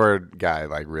spinal cord guy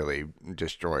like really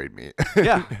destroyed me.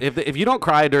 Yeah, if you don't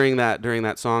cry during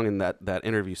that song and that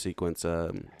interview sequence,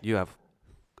 you have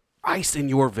ice in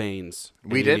your veins.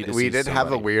 We did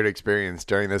have a weird experience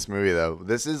during this movie though.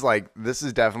 This is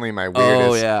definitely my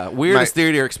weirdest. Weirdest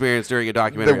theater experience during a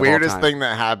documentary. The weirdest thing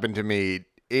that happened to me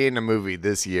in a movie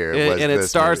this year was and it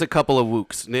stars movie. A couple of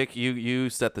wooks. Nick, you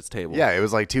set this table. Yeah, it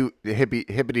was like 2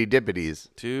 hippity dippities.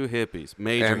 2 hippies,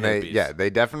 major hippies. They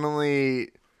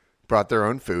definitely brought their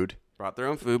own food. Brought their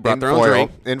own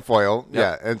drink. In foil,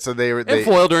 yep. Yeah. And so they in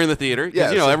foil during the theater.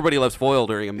 Because, yeah, everybody loves foil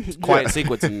during a quiet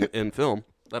sequence in film,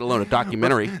 let alone a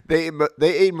documentary. They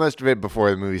ate most of it before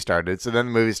the movie started. So then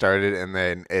the movie started, and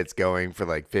then it's going for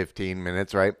like 15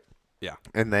 minutes, right? Yeah.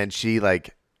 And then she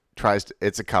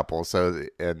it's a couple,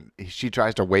 and she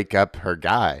tries to wake up her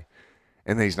guy,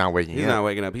 and then he's not waking up. He's not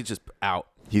waking up. He's just out.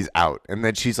 He's out. And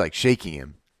then she's like shaking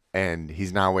him, and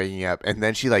he's not waking up. And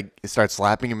then she like starts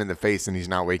slapping him in the face, and he's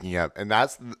not waking up. And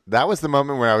that was the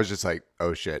moment where I was just like,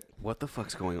 oh shit. What the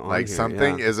fuck's going on Like here?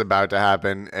 something is about to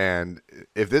happen, and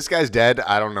if this guy's dead,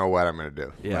 I don't know what I'm going to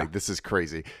do. Yeah. Like this is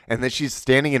crazy. And then she's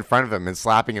standing in front of him and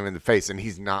slapping him in the face, and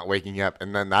he's not waking up.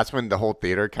 And then that's when the whole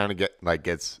theater kind of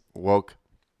gets woke.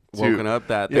 woken up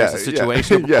that there's a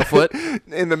situation afoot.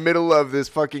 In the middle of this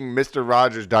fucking Mr.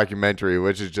 Rogers documentary,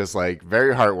 which is just like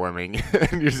very heartwarming.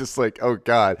 And you're just like, oh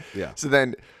God. Yeah. So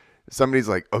then somebody's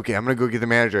like, okay, I'm going to go get the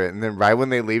manager. And then right when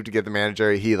they leave to get the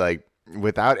manager, he like,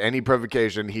 without any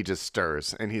provocation, he just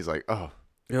stirs. And he's like, oh.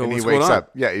 Yo, and he what's wakes going on?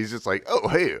 up. Yeah, he's just like, oh,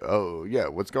 hey, oh, yeah,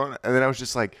 what's going on? And then I was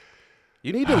just like,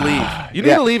 You need to leave. You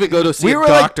need to leave and go to see we a were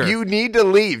doctor. like, you need to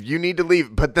leave. You need to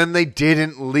leave. But then they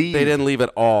didn't leave. They didn't leave at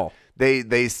all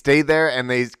They stayed there and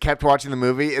they kept watching the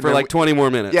movie. And for then like 20 more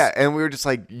minutes. Yeah, and we were just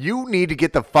like, you need to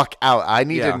get the fuck out. I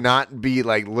need Yeah. to not be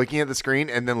like looking at the screen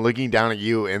and then looking down at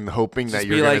you and hoping that Just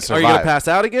you're be going like, to survive. are you going to pass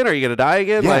out again? Are you going to die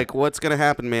again? Yeah. Like, what's going to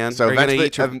happen, man? So are you going to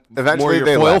eventually, eat more eventually of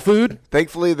they your foil left. food?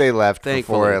 Thankfully, they left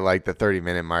Thankfully. before like the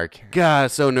 30-minute mark. God,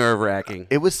 so nerve-wracking.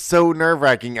 It was so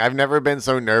nerve-wracking. I've never been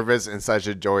so nervous in such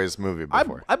a joyous movie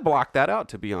before. I blocked that out,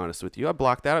 to be honest with you. I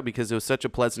blocked that out because it was such a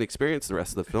pleasant experience the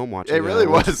rest of the film watching. It really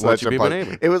was such watching a Beaver fun.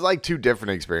 Neighbor. It was like two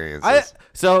different experiences.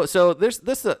 So there's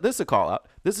this a call out.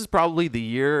 This is probably the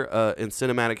year in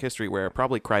cinematic history where I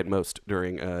probably cried most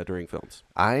during films.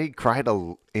 I cried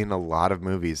in a lot of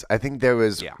movies. I think there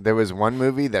was one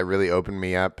movie that really opened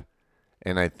me up,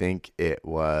 and I think it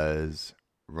was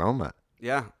Roma.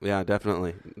 Yeah,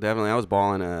 definitely. I was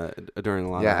bawling during a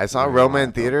lot. Yeah, of, I saw during a lot Roma of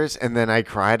in theaters, and then I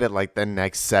cried at like the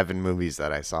next 7 movies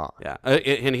that I saw. Yeah,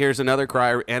 and here's another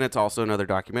cry, and it's also another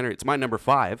documentary. It's my number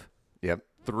 5. Yep.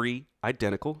 3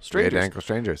 Identical Three Strangers. Identical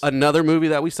Strangers. Another movie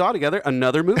that we saw together.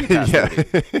 Another movie. Movie.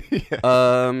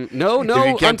 Yeah. No. If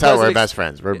you can't tell, we're best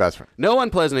friends. We're best friends. No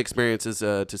unpleasant experiences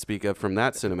to speak of from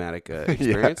that cinematic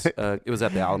experience. It was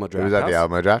at the Alamo Draft House. It was at the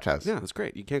Alamo Draft House. Yeah, it was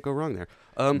great. You can't go wrong there.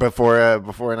 Before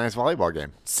a nice volleyball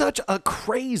game. Such a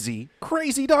crazy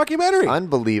documentary.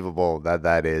 Unbelievable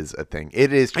that is a thing.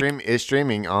 It is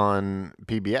streaming on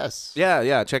PBS.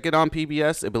 Yeah. Check it on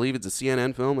PBS. I believe it's a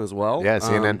CNN film as well. Yeah,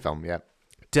 CNN film. Yeah.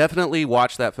 Definitely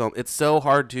watch that film. It's so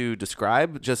hard to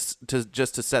describe. Just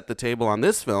to set the table on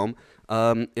this film,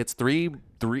 it's three.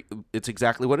 It's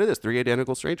exactly what it is. 3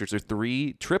 identical strangers. They're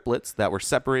 3 triplets that were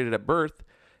separated at birth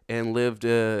and lived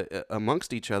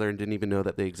amongst each other and didn't even know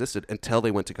that they existed until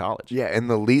they went to college. Yeah, and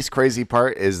the least crazy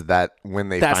part is that when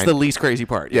they That's the least crazy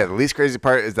part. Yeah, the least crazy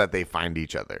part is that they find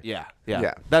each other. Yeah.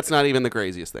 That's not even the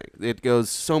craziest thing. It goes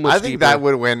so much I think deeper. that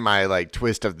would win my like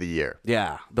twist of the year.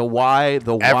 Yeah. The why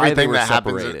they Everything were that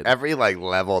separated. happens, every like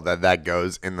level that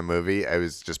goes in the movie, it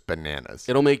was just bananas.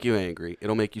 It'll make you angry.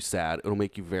 It'll make you sad. It'll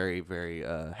make you very, very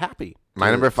happy.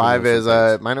 My number 5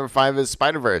 is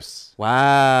Spider-Verse.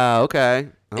 Wow. Okay.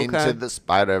 Into the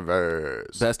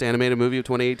Spider-Verse. Best animated movie of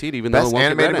 2018, even though Best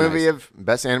animated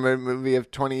movie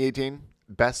of 2018.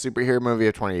 Best superhero movie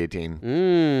of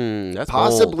 2018. That's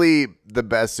possibly the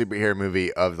best superhero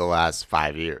movie of the last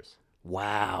 5 years.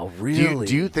 Wow, really?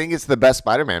 Do you think it's the best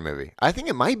Spider-Man movie? I think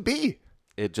it might be.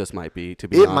 It just might be, to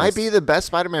be It honest. might be the best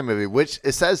Spider-Man movie, which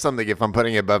it says something if I'm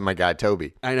putting it above my guy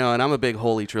Toby. I know, and I'm a big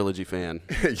Holy Trilogy fan.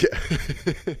 Yeah.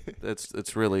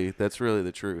 That's really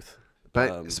the truth.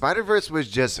 But Spider-Verse was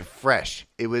just fresh.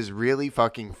 It was really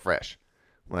fucking fresh.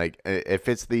 Like it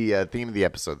fits the theme of the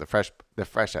episode, the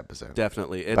fresh episode.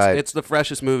 Definitely, it's the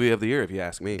freshest movie of the year, if you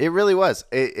ask me. It really was.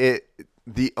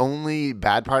 The only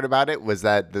bad part about it was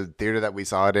that the theater that we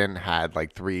saw it in had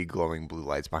like 3 glowing blue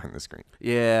lights behind the screen.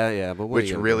 Yeah, but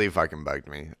which really fucking bugged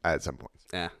me at some points.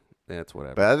 Yeah, it's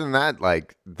whatever. But other than that,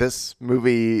 like this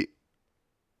movie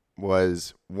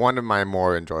was one of my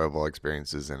more enjoyable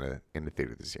experiences in a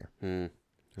theater this year.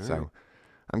 So right.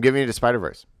 I'm giving it to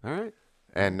Spider-Verse. All right.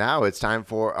 And now it's time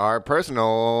for our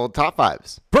personal top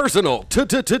 5s. Personal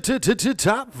top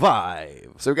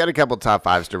 5. So we got a couple top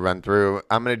 5s to run through.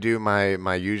 I'm gonna do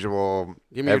my usual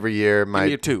every year. Give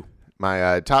me a 2.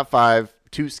 My top 5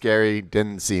 too scary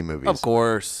didn't see movies. Of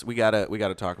course, we gotta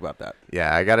talk about that.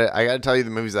 Yeah, I gotta tell you the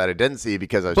movies that I didn't see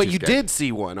because I was. But too you scared. did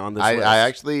see one on this list. I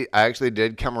actually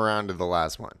did come around to the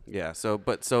last one. Yeah. So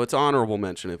it's honorable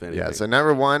mention if anything. Yeah. So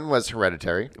number 1 was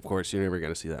Hereditary. Of course, you're never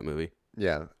gonna see that movie.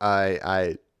 Yeah.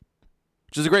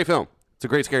 Which is a great film. It's a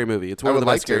great scary movie. It's one of the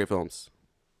best scary films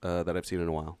that I've seen in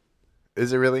a while.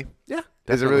 Is it really? Yeah.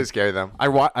 Definitely. Is it really scary though? I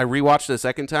rewatched it a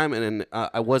second time and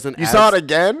I wasn't. You saw it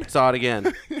again? Saw it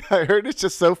again. I heard it's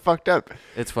just so fucked up.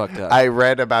 It's fucked up. I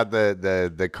read about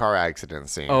the car accident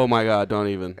scene. Oh my god! Don't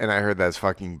even. And I heard that's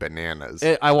fucking bananas.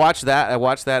 I watched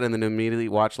that and then immediately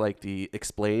watched like the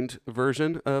explained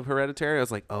version of Hereditary. I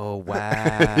was like, oh wow.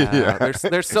 Yeah.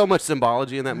 There's so much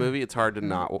symbology in that movie. It's hard to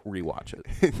not rewatch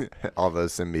it. All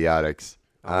those symbiotics.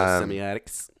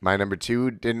 Semiotics. My number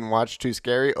 2 didn't watch Too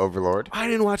Scary, Overlord. I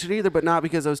didn't watch it either, but not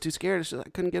because I was too scared. It's just,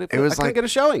 I couldn't get it. I couldn't get a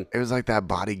showing. It was like that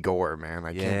body gore, man.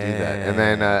 I can't do that. And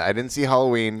then I didn't see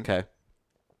Halloween. Okay.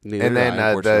 Neither And did then I,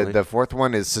 unfortunately. the fourth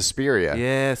one is Suspiria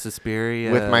Yeah,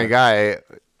 Suspiria. with my guy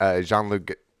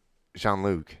Jean-Luc.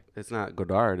 Jean-Luc. It's not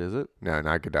Godard, is it? No,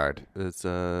 not Godard. It's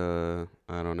I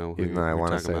don't know who Even though I you're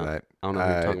want to talking say about. that. I don't know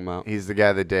who you're talking about. He's the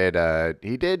guy that did.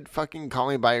 He did fucking Call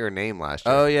Me by Your Name last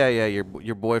year. Oh yeah, your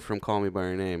boy from Call Me by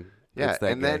Your Name. yeah, It's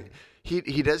that and guy. then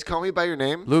he does Call Me by Your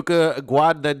Name. Luca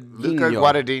Guadagnino. Luca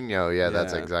Guadagnino. Yeah,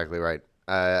 that's Yeah. exactly right.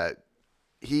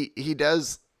 He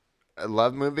does a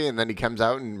love movie, and then he comes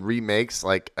out and remakes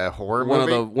like a horror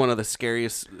movie. One of the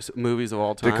scariest movies of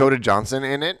all time. Dakota Johnson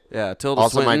in it. Yeah, Tilda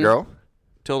Also Swinton. my girl.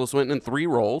 Tilda Swinton in 3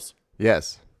 roles.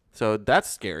 Yes. So that's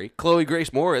scary. Chloe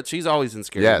Grace Moritz, she's always in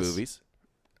scary Yes. movies.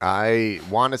 I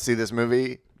want to see this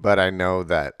movie, but I know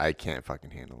that I can't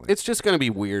fucking handle it. It's just going to be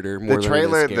weirder more The than it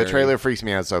is the scary. trailer freaks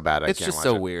me out so bad. I It's can't just watch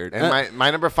so it. weird. And my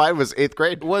number 5 was 8th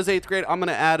grade. Was 8th grade. I'm going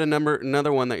to add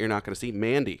another one that you're not going to see.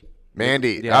 Mandy.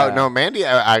 Mandy. Yeah. Oh no, Mandy.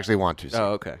 I actually want to see.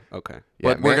 Oh, okay. Okay.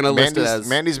 Yeah, But we're going to list it as...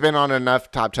 Mandy's been on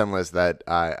enough top 10 lists that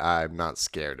I'm not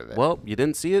scared of it. Well, you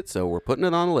didn't see it, so we're putting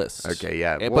it on the list. Okay,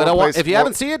 yeah. But Well, if you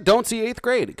haven't seen it, don't see 8th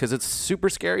grade because it's super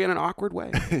scary in an awkward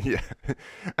way. yeah.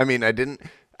 I mean,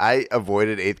 I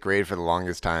avoided 8th grade for the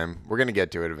longest time. We're going to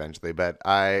get to it eventually, but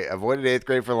I avoided 8th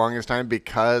grade for the longest time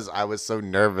because I was so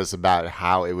nervous about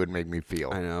how it would make me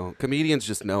feel. I know. Comedians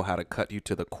just know how to cut you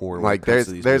to the core. when Like it comes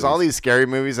to these there's all movies. these scary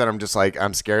movies that I'm just like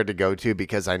I'm scared to go to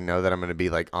because I know that I'm going to be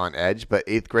like on edge, but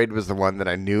 8th grade was the one that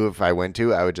I knew if I went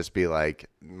to I would just be like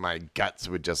my guts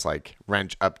would just like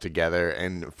wrench up together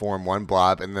and form one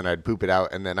blob, and then I'd poop it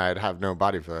out, and then I'd have no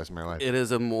body for the rest of my life. It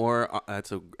is a more.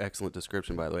 That's an excellent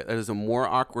description, by the way. That is a more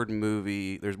awkward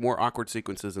movie. There's more awkward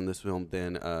sequences in this film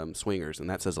than Swingers, and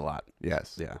that says a lot.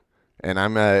 Yes. Yeah. And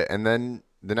and then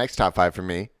the next top 5 for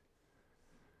me.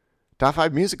 Top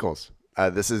 5 musicals.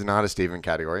 This is not a Steven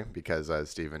category because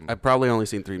Steven. I've probably only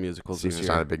seen 3 musicals Steven's this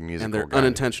year. not a big musical and they're guy.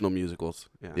 unintentional musicals.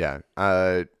 Yeah.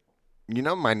 Yeah. You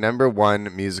know my number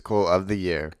 1 musical of the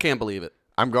year. Can't believe it.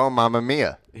 I'm going Mamma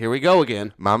Mia. Here we go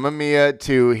again. Mamma Mia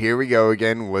 2, Here We Go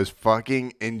Again was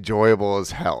fucking enjoyable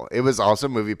as hell. It was also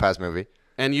Movie Pass movie.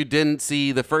 And you didn't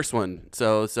see the first one,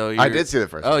 so I did see the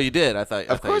first one. Oh, you did. I thought.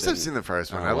 Of course I've seen the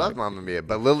first one. I love Mamma Mia.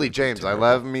 But Lily James. I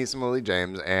love me some Lily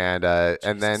James. And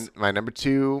then my number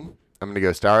 2, I'm going to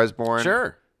go Star is Born.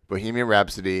 Sure. Bohemian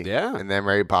Rhapsody. Yeah. And then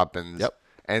Mary Poppins. Yep.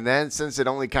 And then since it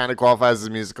only kind of qualifies as a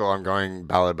musical, I'm going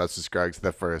Ballad of Buster Scruggs,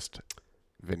 the first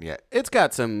vignette. It's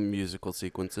got some musical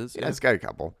sequences. Yeah, it's got a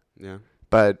couple. Yeah.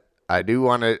 But I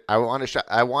wanted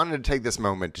to take this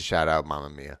moment to shout out Mamma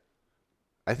Mia.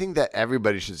 I think that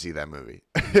everybody should see that movie.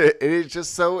 It is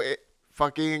just so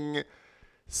fucking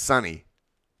sunny.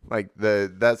 Like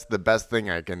that's the best thing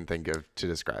I can think of to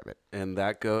describe it. And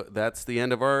that's the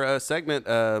end of our segment.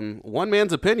 One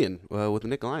man's opinion with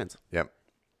Nick Lyons. Yep.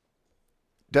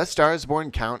 Does Star is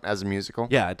Born count as a musical?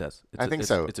 Yeah, it does. I think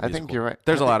so. It's a I think musical. you're right.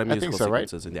 There's I a lot of think musical so, right?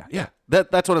 sequences in yeah.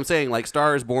 That's what I'm saying. Like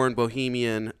Star is Born,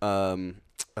 Bohemian.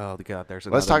 Oh God, there's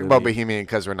another Let's talk about movie. Bohemian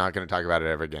because we're not going to talk about it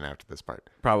ever again after this part.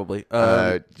 Probably.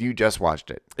 You just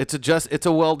watched it. It's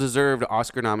a well-deserved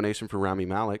Oscar nomination for Rami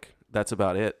Malek. That's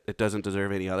about it. It doesn't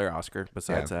deserve any other Oscar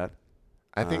besides that.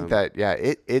 I think that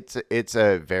it's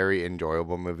a very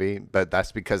enjoyable movie, but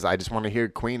that's because I just want to hear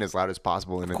Queen as loud as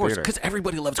possible in Of a course, theater. because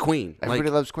everybody loves Queen. Everybody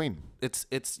loves Queen.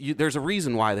 There's a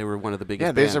reason why they were one of the biggest.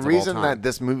 Yeah, there's a bands of all reason time. that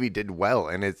this movie did well,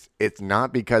 and it's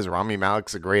not because Rami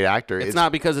Malek's a great actor. It's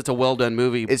not because it's a well done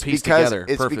movie It's pieced because together.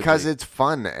 it's perfectly. because it's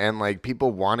fun and like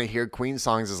people want to hear Queen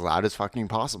songs as loud as fucking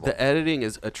possible. The editing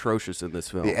is atrocious in this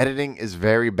film. The editing is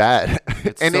very bad,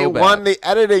 and so it won bad. the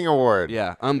editing award.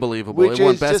 Yeah, unbelievable. which It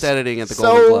won is best just editing at the so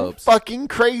Golden Globes. fucking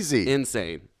crazy.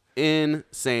 Insane.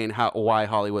 Why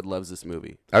Hollywood loves this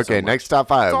movie. Okay, so much. next top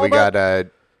 5. all We about- got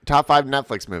top 5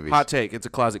 Netflix movies. Hot take. It's a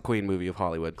closet Queen movie of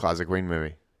Hollywood. Closet Queen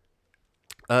movie.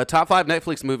 Top 5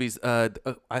 Netflix movies.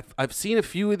 I've seen a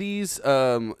few of these.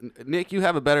 Nick, you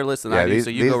have a better list than I do, so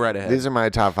you go right ahead. These are my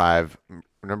top 5.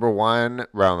 Number 1,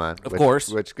 Roma. Of course.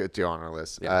 Which gets you on our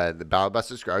list. The Ballad of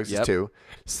Buster Scruggs Yep. is 2.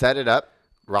 Set It Up.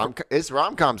 It's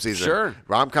rom-com season. Sure.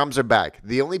 Rom-coms are back.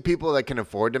 The only people that can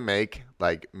afford to make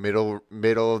like middle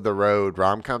of the road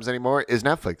rom-coms anymore is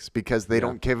Netflix because they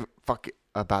don't give a fuck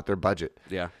about their budget.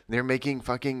 Yeah. They're making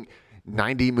fucking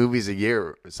 90 movies a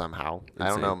year somehow. I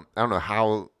don't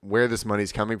know where this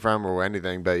money's coming from or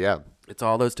anything, but yeah. It's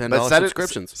all those $10 But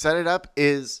subscriptions. Set It Up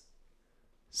is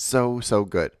so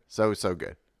good. So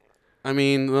good. I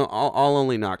mean, I'll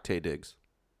only knock Taye Diggs.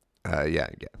 Yeah.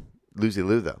 Lucy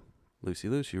Liu though. Lucy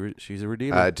Liu, she's a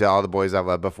redeemer. To All the Boys I've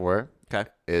Loved Before Okay.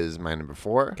 is my number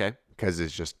 4. Okay. Because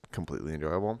it's just completely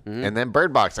enjoyable. And then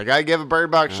Bird Box. I gotta give a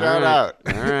Bird Box shout out.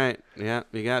 All right. Yeah,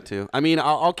 you got to. I mean,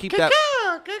 I'll keep that.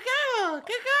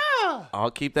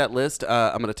 I'll keep that list.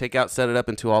 I'm gonna take out Set It Up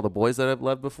into All the Boys that I've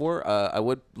loved before. I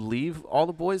would leave All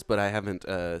the Boys, but I haven't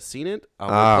seen it.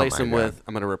 I'll replace them with.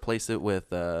 I'm gonna replace it with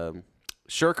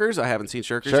Shirkers. I haven't seen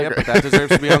Shirkers yet, but that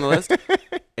deserves to be on the list.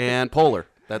 And Polar.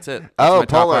 That's it.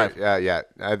 That's Polar. Yeah.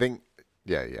 I think.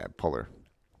 Yeah. Polar.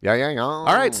 Yeah. All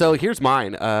right, so here's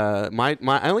mine. My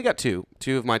I only got two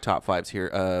of my top fives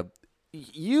here.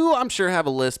 You, I'm sure, have a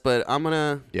list, but I'm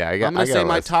gonna I'm gonna say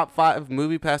my top 5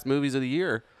 movie pass movies of the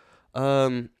year.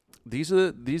 These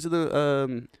are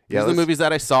the movies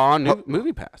that I saw on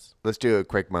Movie Pass. Let's do a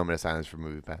quick moment of silence for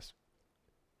Movie Pass.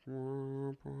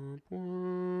 You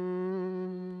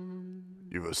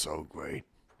were so great.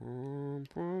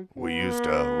 We used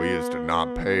to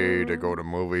not pay to go to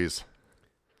movies.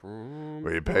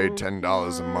 We paid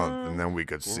 $10 a month, and then we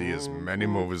could see as many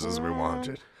movies as we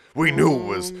wanted. We knew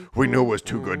it was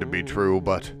too good to be true,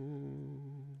 but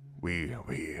we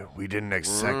didn't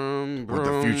accept what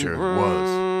the future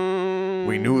was.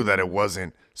 We knew that it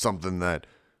wasn't something that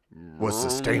was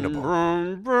sustainable.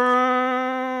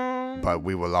 But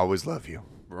we will always love you.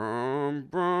 And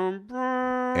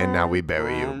now we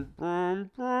bury you.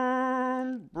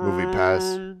 Movie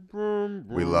Pass,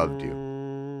 we loved you.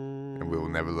 And we will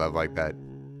never love like that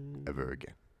ever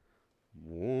again.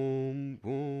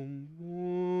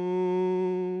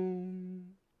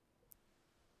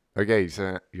 Okay,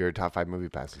 so your top 5 movie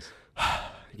passes.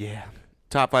 Yeah.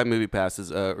 Top 5 movie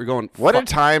passes. We're going. What a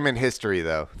time in history,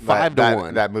 though.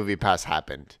 5-1. That movie pass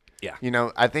happened. Yeah. You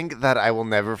know, I think that I will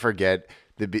never forget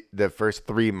the first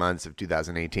 3 months of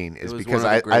 2018 is because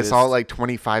I saw like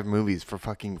 25 movies for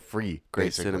fucking free.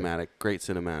 Great cinematic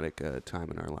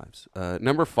time in our lives.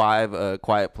 Number 5,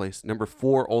 Quiet Place. Number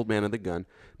 4, Old Man and the Gun.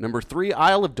 Number 3,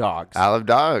 Isle of Dogs. Isle of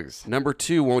Dogs. Number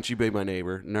 2, Won't You Be My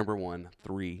Neighbor. Number 1,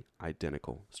 3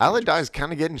 Identical Strangers. Isle of Dogs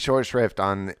kind of getting short shrift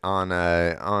on.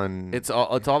 It's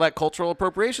all that cultural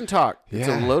appropriation talk. It's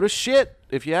a load of shit,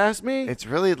 if you ask me. It's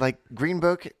really like Green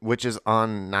Book, which is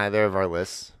on neither of our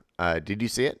lists. Did you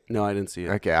see it? No, I didn't see it.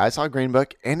 Okay, I saw Green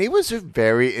Book, and it was a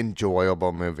very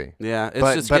enjoyable movie. Yeah,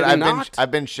 but I've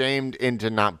been shamed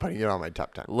into not putting it on my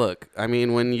top 10. Look, I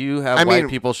mean, when you have white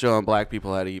people showing black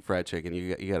people how to eat fried chicken,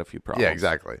 you got a few problems. Yeah,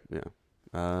 exactly. Yeah,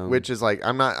 which is like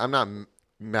I'm not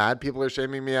mad people are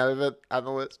shaming me out of the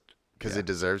list because it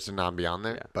deserves to not be on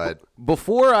there. Yeah. But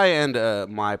before I end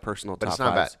my personal top it's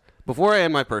not fives, bad. Before I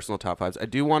end my personal top 5s, I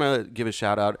do want to give a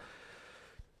shout out.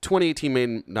 2018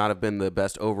 may not have been the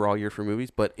best overall year for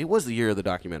movies, but it was the year of the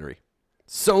documentary.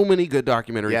 So many good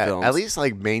documentary films. At least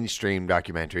like mainstream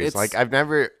documentaries. Like I've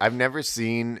never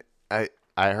seen. I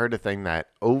heard a thing that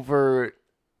 4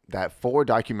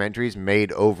 documentaries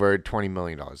made over $20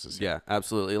 million this year. Yeah,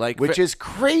 absolutely. Which is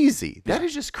crazy. That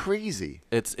is just crazy.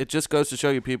 It just goes to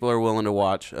show you people are willing to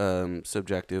watch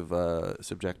subjective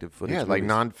footage. Yeah, like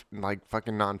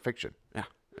fucking nonfiction. Yeah.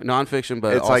 Nonfiction,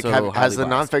 but it's also like has the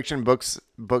biased. nonfiction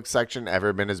book section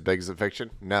ever been as big as the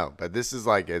fiction? No, but this is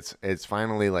like it's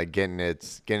finally like getting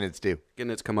its due,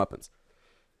 getting its comeuppance.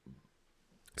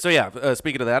 So yeah,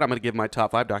 speaking of that, I'm going to give my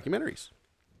top 5 documentaries.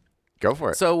 Go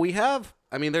for it. So we have,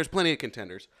 I mean, there's plenty of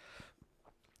contenders.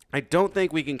 I don't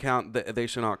think we can count They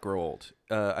Shall Not Grow Old.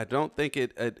 I don't think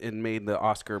it made the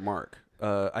Oscar mark.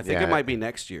 I think it might be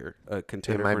next year, a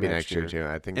contender for next year too.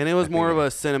 I think, and it was more of a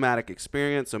cinematic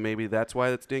experience, so maybe that's why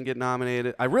it didn't get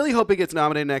nominated. I really hope it gets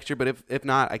nominated next year, but if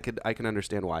not, I can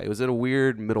understand why. It was at a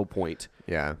weird middle point.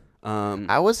 Yeah.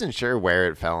 I wasn't sure where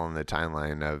it fell on the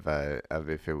timeline of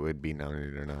if it would be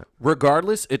nominated or not.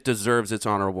 Regardless, it deserves its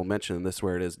honorable mention. This is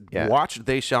where it is. Yeah. Watch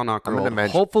They Shall Not Grow Old.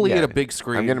 Hopefully at a big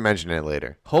screen. I'm going to mention it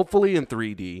later. Hopefully in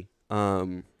 3D.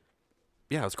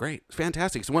 Yeah, it was great. It's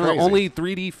fantastic. It's one of the only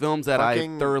 3D films that I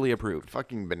thoroughly approved.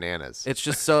 Fucking bananas.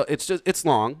 It's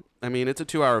long. I mean, it's a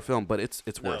 2-hour film, but it's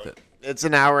worth it. It's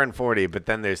an hour and 40, but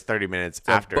then there's 30 minutes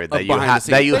after it that you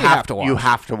have to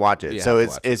watch it. So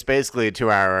it's basically a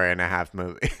 2-hour and a half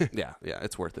movie. yeah,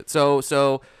 it's worth it.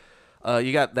 So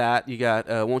you got that. You got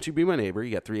Won't You Be My Neighbor.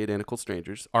 You got 3 Identical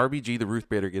Strangers. RBG, the Ruth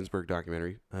Bader Ginsburg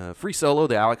documentary. Free Solo,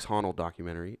 the Alex Honnold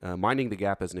documentary. Minding the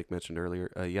Gap, as Nick mentioned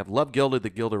earlier. You have Love Gilded,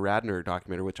 the Gilda Radner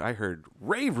documentary, which I heard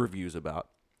rave reviews about.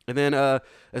 And then a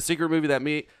secret movie that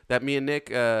me and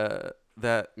Nick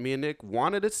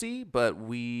wanted to see, but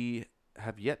we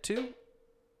have yet to.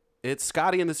 It's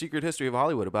Scotty and the Secret History of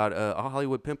Hollywood, about a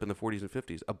Hollywood pimp in the 40s and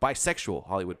 50s, a bisexual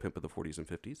Hollywood pimp in the 40s and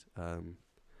 50s.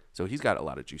 So he's got a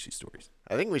lot of juicy stories.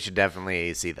 I think we should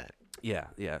definitely see that. Yeah.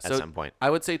 At some point. I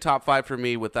would say top 5 for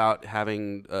me without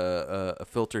having a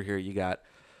filter here. You got.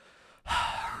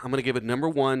 I'm going to give it number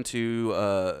 1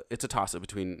 to. It's a toss up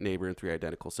between Neighbor and 3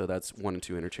 Identical, so that's 1 and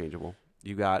 2 interchangeable.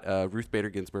 You got Ruth Bader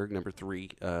Ginsburg, number 3.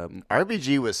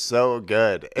 RBG was so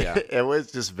good. Yeah. It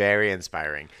was just very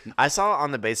inspiring. I saw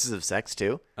On the Basis of Sex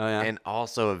too, Oh, yeah? and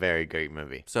also a very great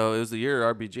movie. So it was the year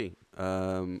of RBG.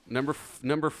 Number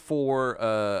 4,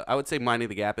 I would say Minding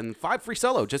the Gap, and 5 Free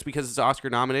Solo, just because it's Oscar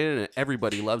nominated and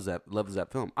everybody loves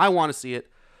that film. I want to see it.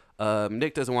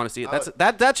 Nick doesn't want to see it.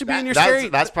 That should be in your scary.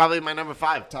 That's probably my number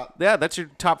 5 top. Yeah, that's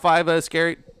your top 5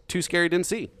 scary. Too scary didn't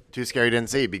see. Too Scary Didn't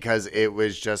See, because it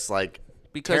was just like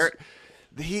Because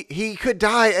he could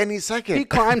die any second. he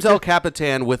climbs El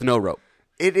Capitan with no rope.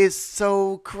 It is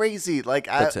so crazy. Like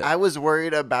That's it. I was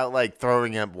worried about like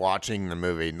throwing up watching the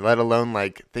movie, let alone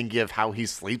like thinking of how he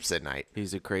sleeps at night.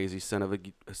 He's a crazy son of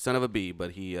a bee,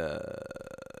 but he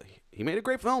made a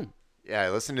great film. Yeah, I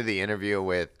listened to the interview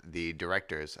with the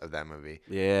directors of that movie.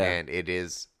 Yeah. And it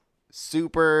is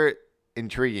super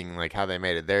intriguing, like how they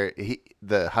made it.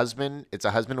 It's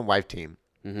a husband and wife team.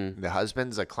 Mm-hmm. The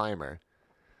husband's a climber,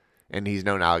 and he's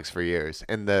known Alex for years.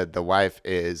 And the wife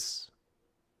is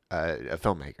a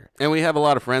filmmaker. And we have a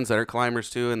lot of friends that are climbers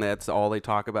too, and that's all they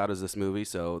talk about is this movie.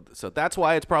 So that's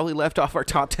why it's probably left off our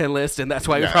top 10 list, and that's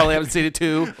why we probably haven't seen it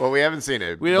too. Well, we haven't seen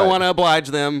it. We don't want to oblige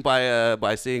them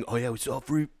by saying, "Oh yeah, we saw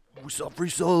Free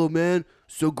Solo, man,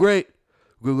 so great.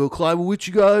 We're gonna go climbing with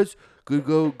you guys. Gonna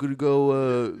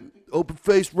go open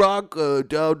face rock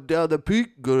down the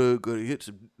peak. Gonna hit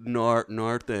some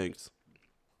gnar things."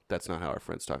 That's not how our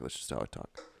friends talk. That's just how I talk.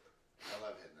 I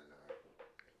love hitting the gnar.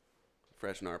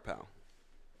 Fresh gnar pal.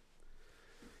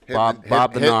 Hitting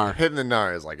Bob the gnar. Hitting the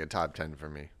gnar is like a top 10 for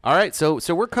me. All right, so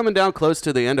we're coming down close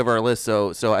to the end of our list.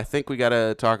 So I think we got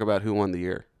to talk about who won the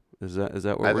year. Is that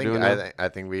what we're doing now? I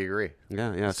think we agree. Yeah.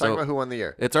 Let's talk about who won the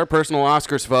year. It's our personal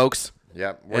Oscars, folks.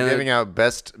 Yep, we're giving out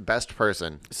best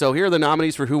person. So here are the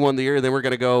nominees for who won the year. Then we're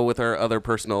gonna go with our other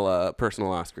personal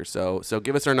Oscars. So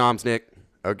give us our noms, Nick.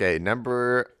 Okay,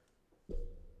 number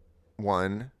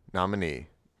 1 nominee,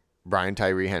 Brian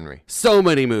Tyree Henry. So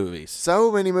many movies.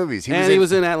 So many movies. He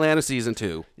was in Atlanta season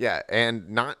 2. Yeah, and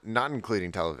not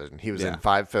including television. He was Yeah. in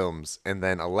 5 films and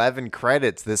then 11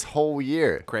 credits this whole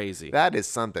year. Crazy. That is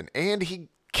something, and he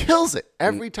kills it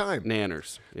every time.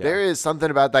 Nanners. Yeah. There is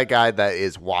something about that guy that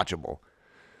is watchable.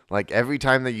 Like every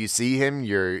time that you see him,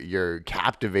 you're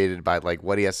captivated by like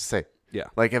what he has to say. Yeah.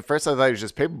 Like at first I thought he was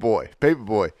just paper boy.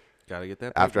 Gotta get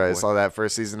that. After paper I boy. saw that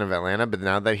first season of Atlanta, but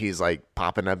now that he's like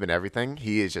popping up in everything,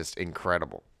 he is just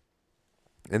incredible.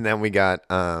 And then we got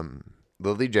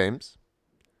Lily James.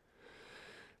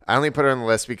 I only put her on the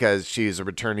list because she's a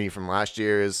returnee from last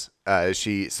year's.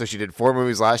 She did 4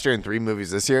 movies last year and 3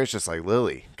 movies this year. It's just like,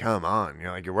 Lily, come on,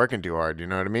 you're working too hard. You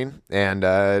know what I mean? And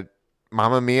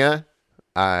Mamma Mia,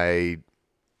 I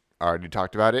already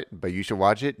talked about it, but you should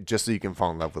watch it just so you can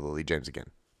fall in love with Lily James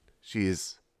again.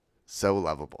 She's so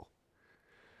lovable.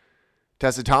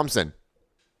 Tessa Thompson.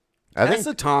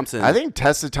 Tessa Thompson. I think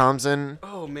Tessa Thompson.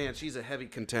 Oh man, she's a heavy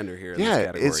contender here. In Yeah, this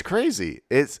category. it's crazy.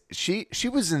 She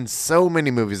was in so many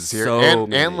movies this year, So and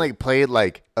many. like played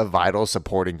like a vital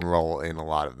supporting role in a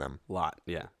lot of them.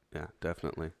 Yeah,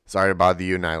 definitely. Sorry to Bother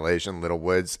You, Annihilation, Little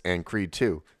Woods, and Creed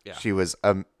 2. Yeah. She was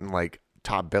like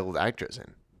top billed actress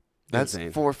in. That's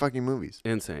Insane. 4 fucking movies.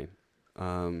 Insane.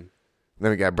 Then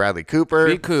we got Bradley Cooper,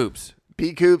 Big Coops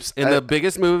B. Coops, in the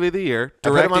biggest movie of the year. I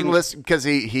put him on Directing. the list because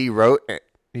he wrote,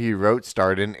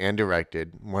 starred in, and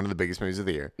directed one of the biggest movies of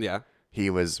the year. Yeah, He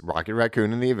was Rocket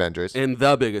Raccoon in the Avengers, in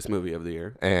the biggest movie of the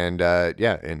year. and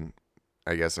and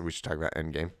I guess we should talk about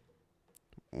Endgame.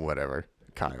 Whatever,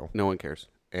 Kyle, No one cares.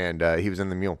 and he was in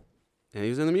The Mule, And he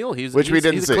was in The Mule. He's which we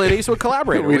didn't he's see. a Clint Eastwood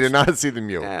collaborator. We which- did not see The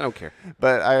Mule, I don't care.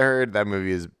 but I heard that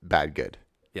movie is bad good.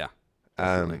 Yeah.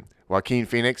 definitely. Joaquin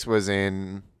Phoenix was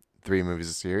in 3 movies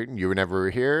this year. You Were Never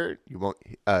Here. You won't.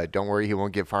 Don't worry, he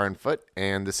won't get far on foot.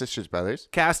 And The Sisters Brothers.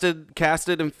 Casted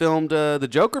and filmed the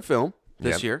Joker film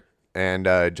this Yep. year. And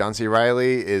John C.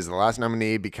 Reilly is the last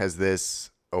nominee because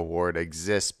this award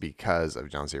exists because of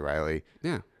John C. Reilly.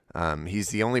 Yeah. He's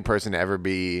the only person to ever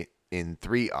be in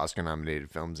 3 Oscar-nominated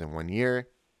films in 1 year.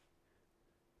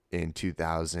 In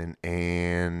 2000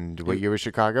 and what year was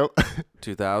Chicago?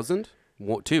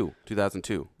 2002.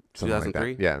 Something like that.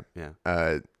 2003. Yeah.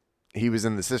 Yeah. He was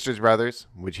in The Sisters Brothers,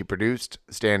 which he produced.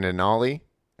 Stan and Ollie.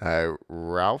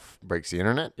 Ralph Breaks the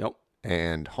Internet. Yep.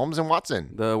 And Holmes and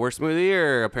Watson. The worst movie of the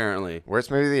year, apparently.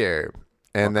 Worst movie of the year.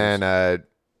 And then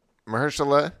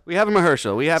Mahershala. We have a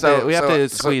Mahershala. We have to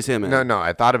squeeze him in. No,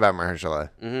 I thought about Mahershala,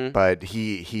 Mhm. but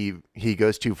he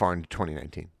goes too far into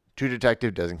 2019. True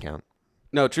Detective doesn't count.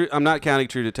 No, I'm not counting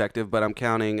True Detective, but I'm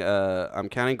counting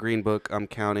Green Book. I'm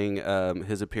counting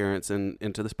his appearance in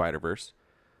Into the Spider-Verse.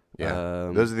 Yeah,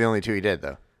 those are the only 2 he did,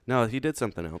 though. No, he did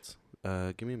something else.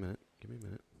 Give me a minute.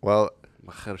 Well,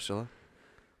 Mahershala.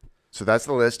 So that's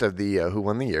the list of the who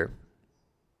won the year.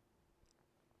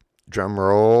 Drum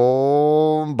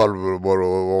roll.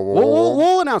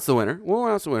 We'll announce the winner. We'll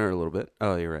announce the winner in a little bit.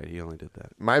 Oh, you're right. He only did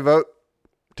that. My vote,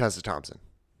 Tessa Thompson.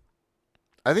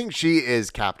 I think she is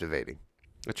captivating.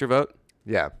 That's your vote?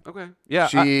 Yeah. Okay. Yeah.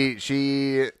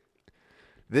 She.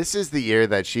 This is the year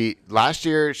that last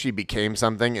year she became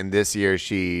something, and this year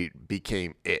she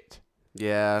became it.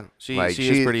 Yeah. She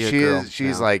is pretty good girl.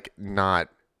 She's like not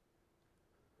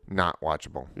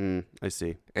watchable. I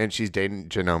see. And she's dating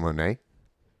Janelle Monáe.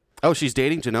 Oh, she's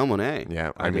dating Janelle Monáe.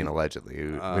 Yeah, I mean allegedly. We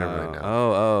don't really know.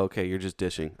 Oh, okay. You're just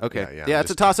dishing. Okay. Yeah,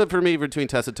 it's a toss-up for me between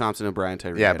Tessa Thompson and Brian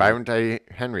Tyree. Yeah, Byron Tyree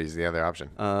Henry is the other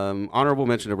option. Honorable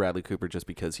mention to Bradley Cooper just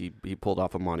because he pulled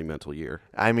off a monumental year.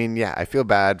 I mean, yeah, I feel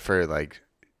bad for like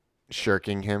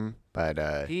shirking him,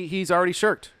 but he's already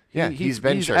shirked. Yeah, he's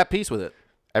been shirked. At peace with it.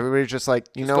 Everybody's just like,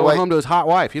 you know go what? home to his hot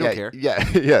wife. He don't care. Yeah,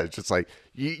 yeah. It's just like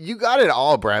you got it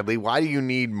all, Bradley. Why do you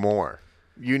need more?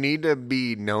 You need to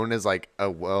be known as like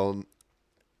a well-to-do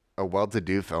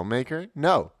filmmaker?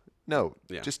 No.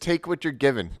 Yeah. Just take what you're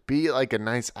given. Be like a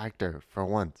nice actor for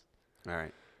once. All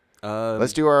right.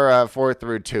 Let's do our 4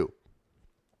 through 2.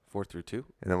 4 through 2?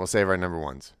 And then we'll save our number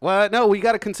ones. Well, no, we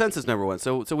got a consensus number one,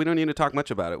 so we don't need to talk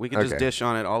much about it. We can just dish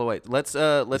on it all the way. Let's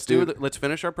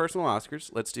finish our personal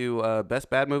Oscars. Let's do best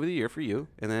bad movie of the year for you,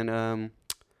 and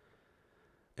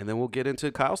then we'll get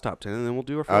into Kyle's top 10, and then we'll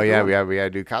do our. Oh yeah, we gotta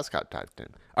do Kyle's top 10.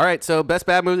 All right, so best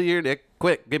bad movie of the year, Nick.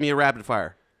 Quick, give me a rapid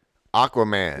fire.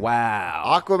 Aquaman.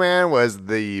 Wow. Aquaman was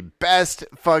the best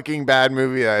fucking bad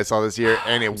movie that I saw this year,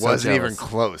 and it wasn't even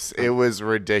close. It was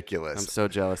ridiculous. I'm so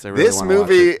jealous. I really This wanna watch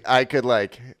movie, it. I could I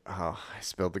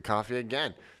spilled the coffee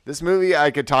again. This movie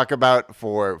I could talk about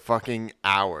for fucking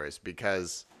hours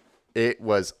because it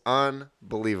was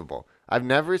unbelievable. I've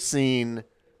never seen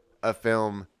a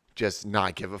film just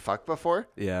not give a fuck before.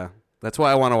 Yeah. That's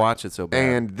why I want to watch it so bad.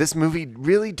 And this movie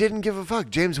really didn't give a fuck.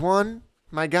 James Wan,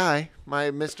 my guy,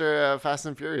 my Mr. Fast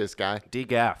and Furious guy.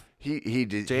 D-Gaff. He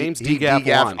did James he D-Gaff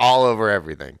D-gaffed all over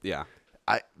everything. Yeah.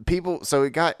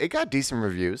 It got decent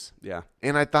reviews. Yeah.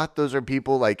 And I thought those are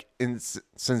people like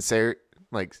sincerely.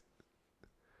 In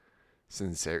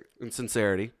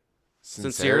sincerity.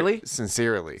 Sincerely.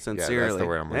 Sincerely. Yeah, that's the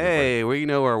word I'm looking Hey, we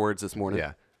know our words this morning. for.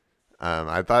 Yeah.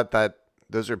 I thought that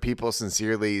those are people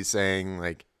sincerely saying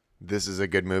like this is a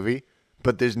good movie,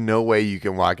 but there's no way you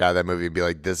can walk out of that movie and be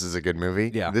like this is a good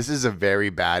movie. Yeah. This is a very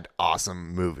bad,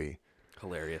 awesome movie.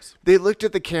 Hilarious. They looked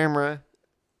at the camera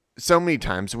so many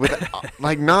times with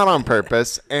like not on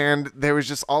purpose, and there was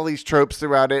just all these tropes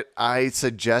throughout it. I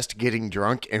suggest getting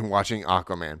drunk and watching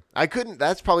Aquaman.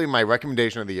 That's probably my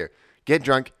recommendation of the year. Get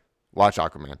drunk, watch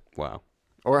Aquaman. Wow.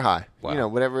 Or high. Wow. You know,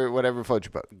 whatever floats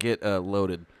your boat. Get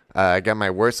loaded. I got my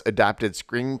worst adapted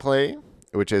screenplay,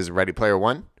 which is Ready Player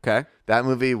One. Okay. That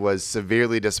movie was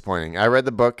severely disappointing. I read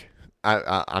the book.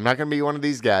 I'm not going to be one of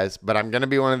these guys, but I'm going to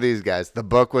be one of these guys. The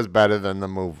book was better than the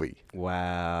movie.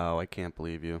 Wow. I can't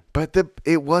believe you. But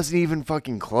it wasn't even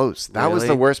fucking close. That was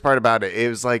the worst part about it. It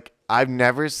was like, I've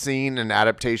never seen an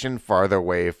adaptation farther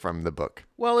away from the book.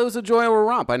 Well, it was a joy of a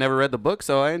romp. I never read the book,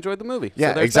 so I enjoyed the movie.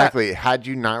 Yeah, so exactly. Had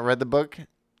you not read the book,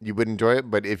 you would enjoy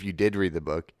it. But if you did read the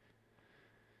book,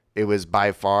 it was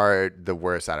by far the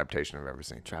worst adaptation I've ever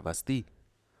seen. Travesti.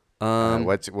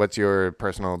 What's your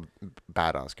personal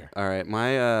bad Oscar? All right,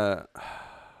 my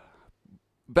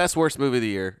best worst movie of the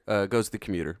year goes to The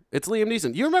Commuter. It's Liam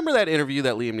Neeson. You remember that interview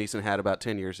that Liam Neeson had about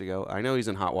 10 years ago? I know he's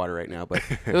in hot water right now, but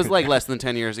it was like less than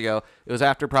 10 years ago. It was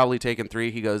after probably Taken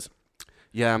 3. He goes,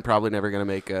 "Yeah, I'm probably never gonna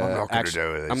make I'm not gonna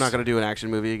do this. I'm not gonna do an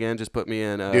action movie again. Just put me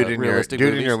in realistic in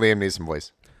movies. your Liam Neeson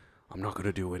voice. I'm not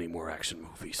gonna do any more action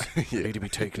movies. I need to be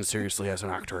taken seriously as an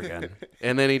actor again."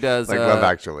 And then he does Like Love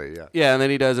Actually, yeah. Yeah, and then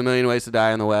he does A Million Ways to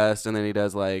Die in the West, and then he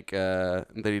does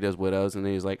Widows, and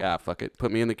then he's like, fuck it,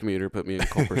 put me in The Commuter, put me in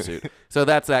Cold Pursuit. So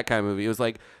that's that kind of movie. It was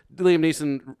like Liam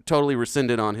Neeson totally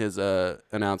rescinded on his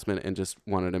announcement and just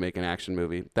wanted to make an action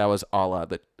movie. That was all of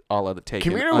the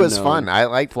Taken. Commuter was fun. I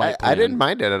liked. Flight I didn't Plan.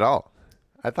 mind it at all.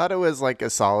 I thought it was like a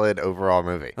solid overall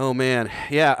movie. Oh man,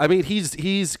 yeah. I mean,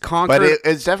 he's conquered. But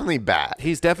it's definitely bad.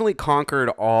 He's definitely conquered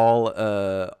all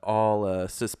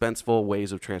suspenseful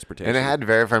ways of transportation. And it had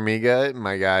Vera Farmiga,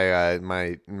 my guy,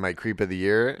 my creep of the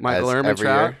year. Michael as every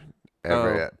Ehrmantraut?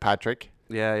 year. Patrick.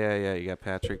 Yeah. You got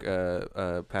Patrick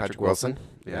Wilson.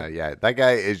 Yeah. That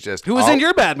guy is just Who was in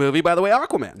your bad movie, by the way,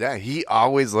 Aquaman. Yeah, he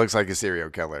always looks like a serial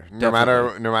killer. No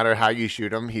matter how you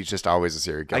shoot him, he's just always a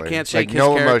serial killer. I can't shake like, his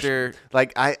no character. Emotion.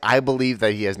 Like I believe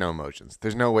that he has no emotions.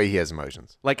 There's no way he has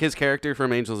emotions. Like his character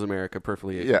from Angels of America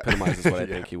perfectly epitomizes what I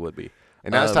think he would be.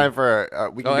 And now it's time for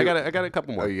we can I do- got a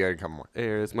couple more. Oh, you got a couple more.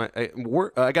 Here's my I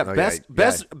got Oh,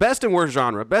 best and worst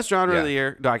genre. Best genre Yeah. of the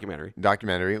year, documentary.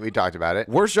 Documentary. We talked about it.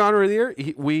 Worst genre of the year,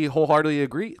 we wholeheartedly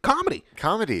agree. Comedy.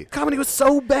 Comedy. Comedy was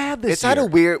so bad this It's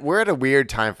year. we're at a weird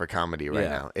time for comedy right Yeah,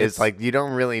 now. It's like you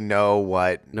don't really know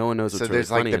what. No one knows what's So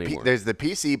there's really like funny anymore. there's the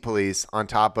PC police on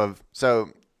top of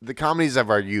the comedies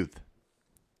of our youth,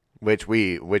 which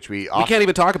we We can't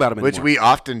even talk about them anymore. which we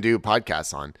often do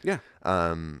podcasts on. Yeah.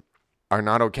 Are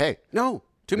not okay. No.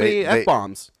 Too many They-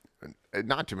 F-bombs.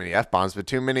 Not too many f-bombs, but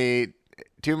too many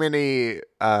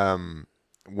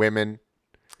women.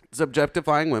 It's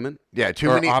objectifying women. Yeah, too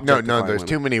Or many. No, objectifying there's women.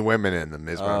 too many women in them.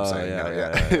 Is what I'm Oh, saying.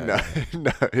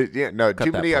 yeah, No, too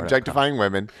that many part out. objectifying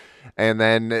women, and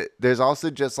then there's also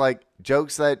just like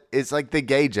jokes that it's like the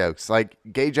gay jokes. Like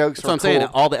gay jokes. That's what I'm saying.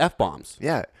 All the F-bombs.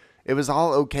 Yeah, it was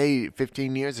all okay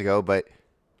 15 years ago, but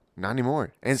not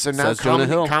anymore. And so now Says Jonah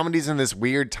Hill. comedy's in this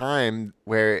weird time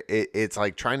where it's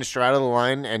like trying to straddle the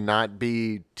line and not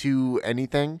be too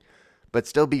anything, but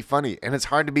still be funny. And it's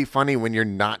hard to be funny when you're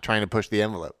not trying to push the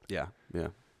envelope. Yeah. Yeah.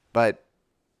 But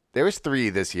there was 3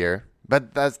 this year.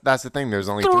 But that's the thing. There's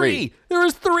only 3. Three. There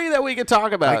was 3 that we could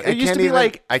talk about. I It used can't to be even-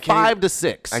 like I can't 5 even- to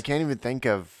 6. I can't even think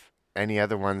of any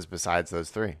other ones besides those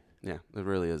 3. Yeah, it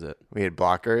really is it. We had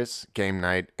Blockers, Game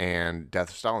Night, and Death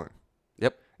of Stalin.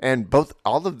 Yep. And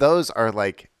all of those are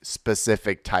like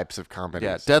specific types of comedies.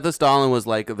 Yeah, Death of Stalin was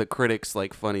like the critics'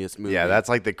 like funniest movie. Yeah, that's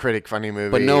like the critic funny movie.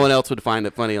 But no one else would find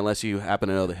it funny unless you happen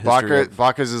to know the history.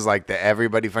 Blockers is like the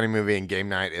everybody funny movie, and Game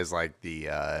Night is like the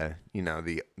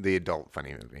the adult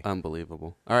funny movie.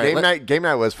 Unbelievable. All right, Game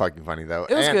Night was fucking funny though.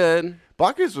 it was And good.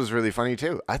 Blockers was really funny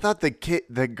too. I thought the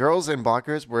girls in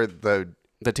Blockers were the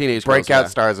The teenage girls, breakout yeah.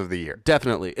 stars of the year.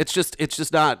 Definitely. It's just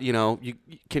not,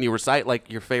 can you recite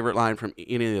like your favorite line from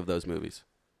any of those movies?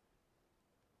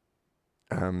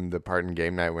 The part in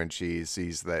Game Night when she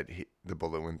sees that the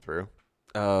bullet went through.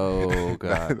 Oh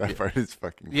god. that part is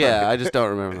fucking funny. Yeah, I just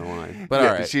don't remember the line. But Yeah,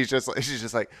 all right. she's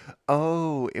just like,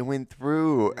 oh, it went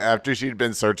through after she'd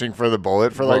been searching for the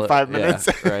bullet for like 5 yeah, minutes.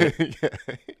 right. Yeah.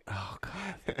 Oh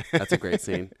god. That's a great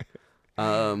scene.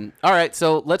 All right,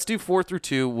 so let's do 4 through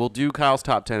 2. We'll do Kyle's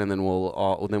top 10 and then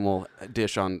we'll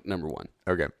dish on number 1.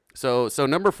 Okay. So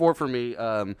number 4 for me,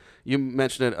 you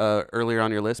mentioned it earlier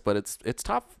on your list, but it's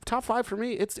top 5 for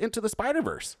me. It's Into the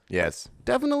Spider-Verse. Yes.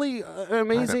 Definitely an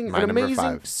amazing my number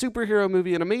 5. superhero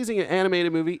movie, an amazing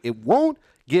animated movie. It won't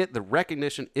get the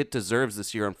recognition it deserves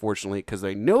this year, unfortunately, because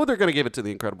they know they're going to give it to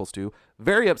The Incredibles 2.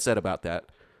 Very upset about that.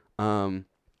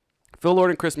 Phil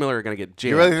Lord and Chris Miller are going to get jammed.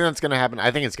 You really think that's going to happen?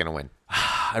 I think it's going to win.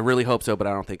 I really hope so, but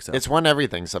I don't think so. It's won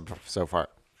everything so far.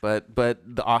 But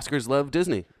the Oscars love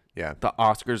Disney. Yeah. The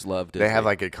Oscars love Disney. They have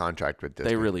like a contract with Disney.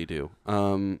 They really do.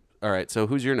 All right, so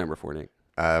who's your number 4, Nick?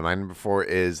 My number 4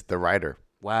 is The Rider.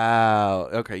 Wow.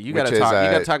 Okay, you got Which to is, talk.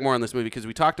 You got to talk more on this movie because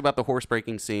we talked about the horse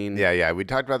breaking scene. Yeah. We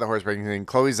talked about the horse breaking thing.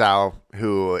 Chloe Zhao,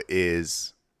 who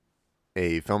is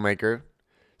a filmmaker.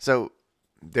 So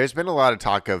there's been a lot of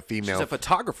talk of female. She's a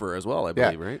photographer as well, I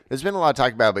believe, right? There's been a lot of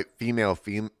talk about female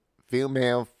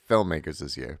filmmakers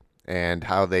this year and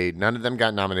how none of them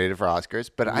got nominated for Oscars.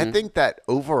 But I think that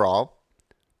overall,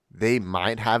 they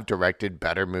might have directed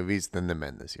better movies than the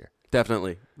men this year.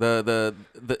 Definitely. The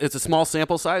it's a small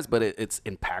sample size, but it's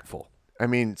impactful. I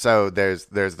mean, so there's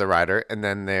The Rider, and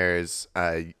then there's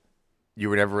You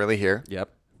Were Never Really Here. Yep.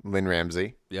 Lynn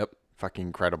Ramsey, Yep. fucking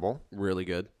incredible. Really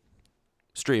good.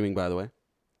 Streaming, by the way.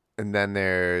 And then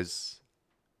there's.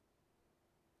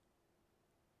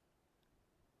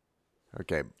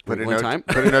 Okay, put a One note. time?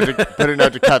 Put a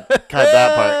note to cut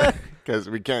that part because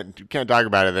we can't talk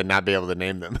about it and not be able to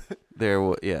name them.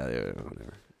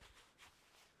 Whatever.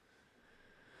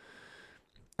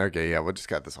 Okay, yeah, we'll just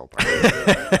cut this whole part.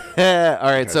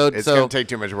 All right, so it's gonna take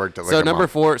too much work to look. so them number up.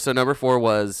 4. So number 4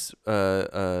 was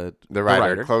The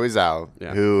writer, Chloe Zhao,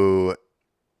 Yeah. who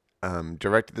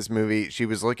directed this movie. She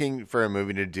was looking for a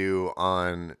movie to do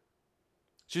on.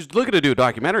 She's looking to do a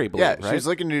documentary. I believe, Yeah, right? she was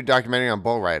looking to do a documentary on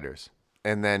bull riders,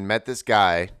 and then met this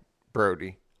guy,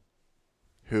 Brody,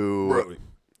 who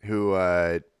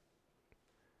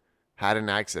had an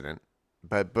accident.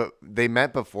 But they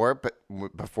met before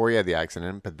he had the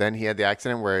accident. But then he had the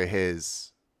accident where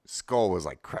his skull was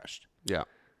like crushed, Yeah.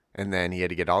 and then he had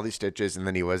to get all these stitches, and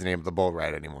then he wasn't able to bull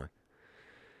ride anymore.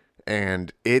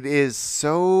 And it is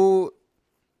so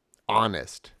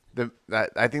honest.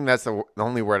 I think that's the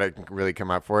only word I can really come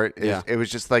up for it. Yeah. It was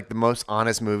just like the most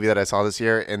honest movie that I saw this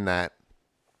year. In that,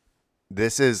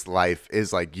 this is life.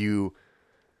 Is like you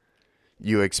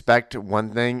expect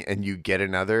one thing and you get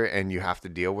another, and you have to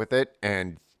deal with it.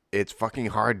 And it's fucking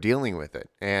hard dealing with it.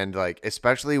 And like,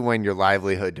 especially when your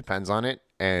livelihood depends on it.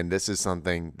 And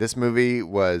this movie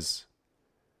was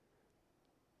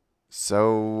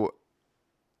so,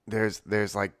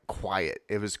 there's like quiet.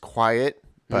 It was quiet,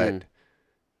 but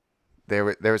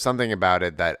there was something about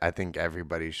it that I think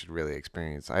everybody should really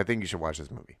experience. I think you should watch this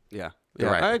movie. Yeah. You're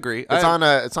Yeah, right. I agree. It's on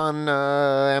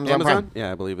Amazon Prime.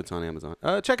 Yeah, I believe it's on Amazon.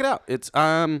 Check it out. It's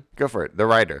Go for it. The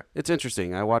Writer. it's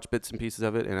interesting. I watched bits and pieces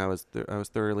of it, and I was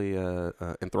thoroughly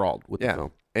enthralled with the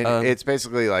film. And it's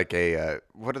basically like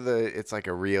it's like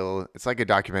a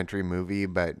documentary movie,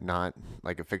 but not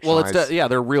like a fictionalized. Well,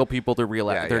 they're real people. They're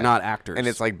real. Yeah, they're yeah. not actors. And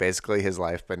it's like basically his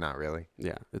life, but not really.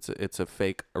 Yeah, it's a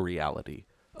fake reality.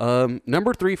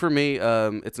 Number 3 for me,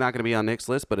 it's not going to be on Nick's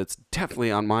list, but it's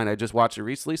definitely on mine. I just watched it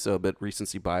recently, so a bit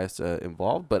recency bias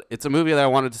involved, but it's a movie that I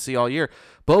wanted to see all year.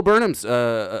 Bo Burnham's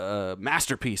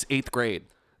masterpiece, 8th Grade.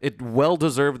 It well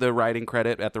deserved the writing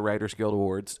credit at the Writers Guild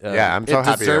Awards. Yeah, I'm so happy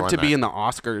it they deserved won to be that. in the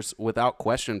Oscars without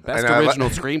question. Best And original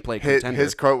screenplay contender.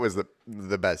 His quote was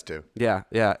the best too. Yeah.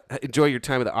 Enjoy your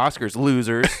time at the Oscars,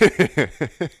 losers.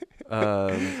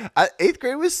 8th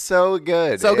Grade was so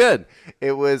good. So good.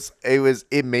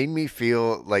 It made me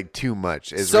feel like too much.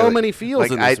 So many feels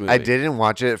like in this movie. I didn't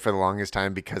watch it for the longest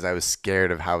time because I was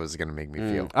scared of how it was going to make me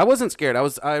feel. I wasn't scared. I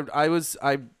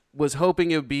was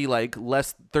hoping it would be like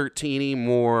less 13-y,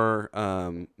 more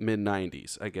mid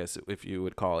 90s, I guess, if you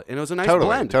would call it. And it was a nice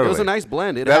blend. It was a nice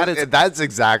blend. That's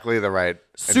exactly the right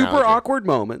super analogy. awkward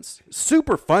moments,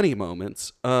 super funny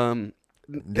moments.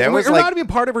 There was not even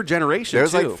part of her generation. There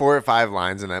was too. like 4 or 5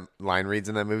 line reads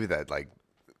in that movie that like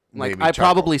made me I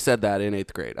chuckle. probably said that in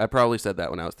 8th grade. I probably said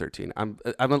that when I was 13. I'm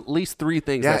at least 3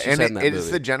 things that she and said in that movie.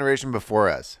 it's the generation before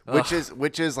us, which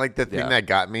is like the thing that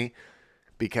got me,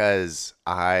 because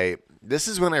this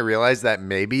is when I realized that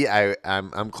maybe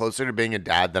I'm closer to being a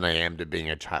dad than I am to being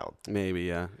a child. Maybe,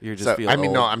 yeah. You're just So feeling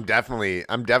old. no, I'm definitely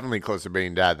closer to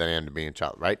being a dad than I am to being a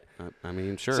child, right? I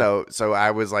mean, sure. So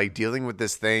I was like dealing with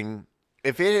this thing.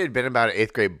 If it had been about an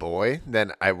 8th grade boy,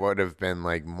 then I would have been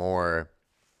like more.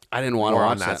 I didn't want to more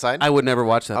watch on that side? I would never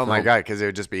watch that. Oh film. my god, because it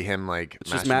would just be him like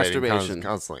just masturbating masturbation.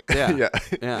 constantly. Yeah.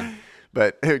 yeah.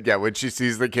 But yeah, when she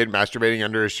sees the kid masturbating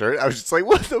under his shirt, I was just like,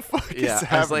 "What the fuck is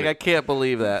happening?" I was like, I can't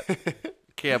believe that.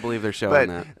 Can't believe they're showing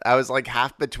that. I was like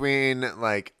half between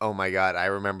like, oh my god, I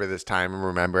remember this time and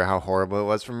remember how horrible it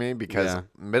was for me, because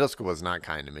middle school was not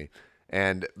kind to me.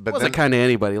 But wasn't kind to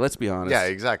anybody, let's be honest. Yeah,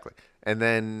 exactly. And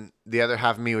then the other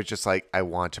half of me was just like, I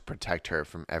want to protect her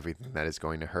from everything that is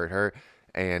going to hurt her,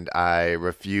 and I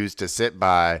refuse to sit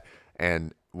by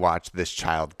and watch this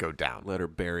child go down. Let her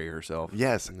bury herself.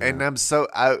 Yes, yeah. And I'm so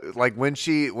like when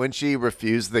she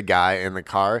refused the guy in the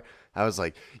car, I was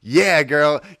like, yeah,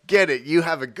 girl, get it. You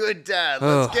have a good dad.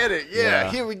 Let's get it.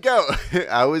 Yeah, here we go.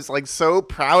 I was like so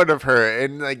proud of her,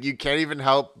 and like you can't even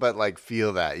help but like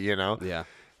feel that, you know? Yeah.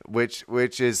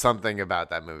 Which is something about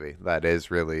that movie that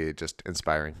is really just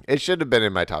inspiring. It should have been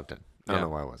in my top 10. I don't know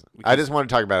why it wasn't. I just want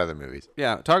to talk about other movies.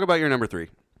 Yeah, talk about your number 3.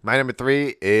 My number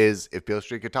 3 is If Beale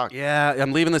Street Could Talk. Yeah,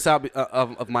 I'm leaving this out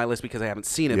of my list because I haven't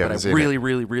seen it, but I really,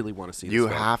 really, really want to see this. You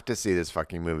have to see this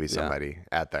fucking movie, somebody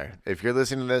out there. If you're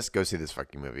listening to this, go see this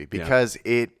fucking movie, because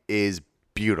it is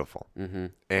beautiful. Mm-hmm.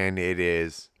 And it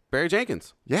is... Barry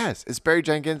Jenkins. Yes, it's Barry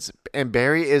Jenkins. And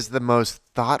Barry is the most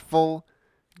thoughtful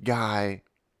guy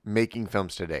making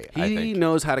films today. He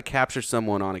knows how to capture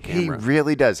someone on a camera. He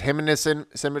really does. Him and his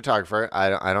cinematographer, I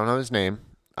don't know his name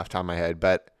off the top of my head,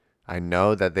 but I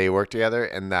know that they work together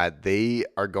and that they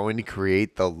are going to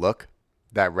create the look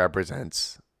that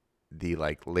represents the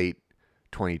like late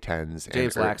 2010s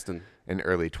James Laxton and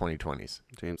early 2020s.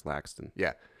 James Laxton.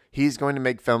 Yeah. He's going to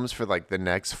make films for like the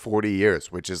next 40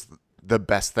 years, which is the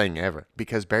best thing ever,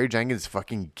 because Barry Jenkins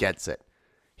fucking gets it.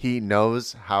 He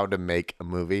knows how to make a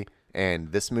movie.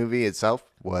 And this movie itself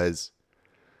was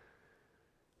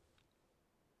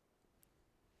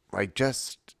like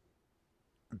just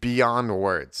beyond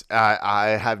words.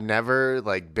 I have never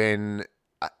like been.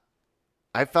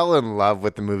 I fell in love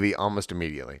with the movie almost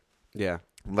immediately. Yeah.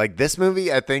 Like this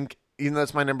movie, I think, even though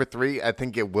it's my number 3, I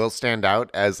think it will stand out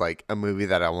as like a movie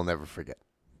that I will never forget.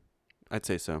 I'd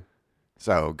say so.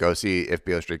 So go see If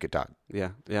Beale Street Could Talk.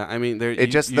 Yeah. Yeah. I mean,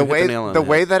 the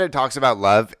way that it talks about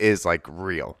love is like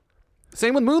real.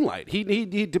 Same with Moonlight. He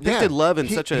depicted love in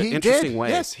such an interesting way.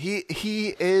 Yes, he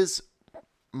is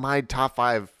my top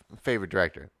 5 favorite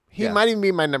director He might even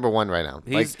be my number one right now.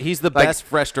 He's the best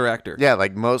fresh director. Yeah,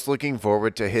 like most looking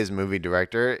forward to his movie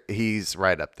director. He's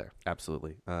right up there.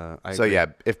 Absolutely. So agree. Yeah,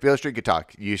 if Beale Street could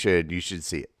talk, you should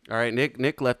see it. All right,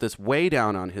 Nick left this way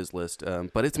down on his list,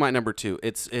 but it's my number 2.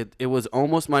 It was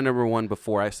almost my number 1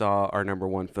 before I saw our number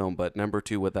 1 film, but number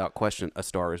 2 without question, A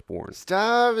Star Is Born.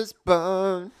 Star is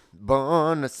born,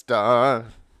 born a star.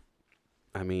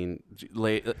 I mean,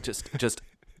 just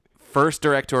first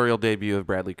directorial debut of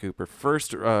Bradley Cooper,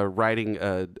 first writing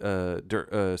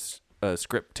a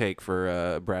script take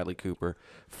for Bradley Cooper,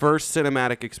 first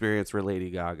cinematic experience for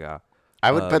Lady Gaga.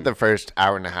 I would put the first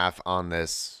hour and a half on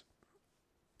this.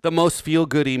 The most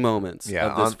feel-goody moments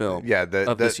of this film. Yeah,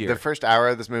 this year. The first hour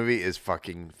of this movie is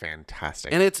fucking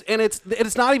fantastic. And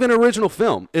it's not even an original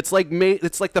film. It's like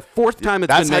the fourth time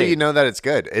it's been made. That's how you know that it's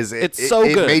good. It's so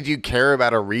good. It made you care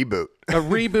about a reboot. A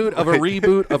reboot of a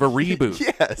reboot of a reboot.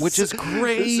 Yes. Which is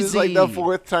crazy. This is like the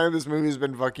 4th time this movie's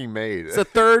been fucking made. It's the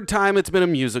 3rd time it's been a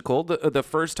musical. The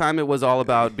first time it was all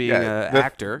about being an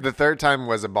actor. The 3rd time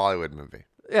was a Bollywood movie.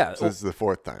 Yeah, so this is the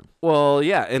 4th time. Well,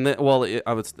 yeah, and I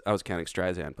was counting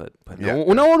Streisand, but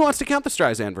no one wants to count the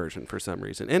Streisand version for some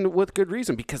reason, and with good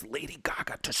reason, because Lady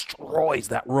Gaga destroys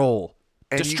that role.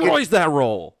 That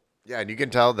role. Yeah, and you can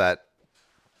tell that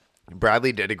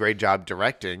Bradley did a great job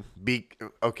directing.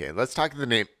 Okay, let's talk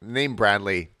the name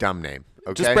Bradley, dumb name.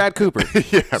 Okay? Just Brad Cooper.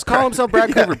 Just call himself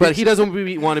Brad Cooper, but he doesn't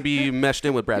want to be meshed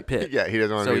in with Brad Pitt. Yeah, he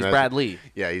doesn't want to be. So he's Brad Lee.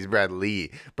 Yeah, he's Brad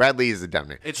Lee. Brad Lee is the dumb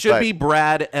name. It should be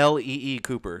Brad Lee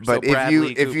Cooper. But so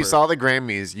if you saw the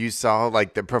Grammys, you saw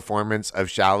like the performance of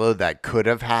Shallow that could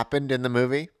have happened in the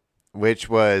movie, which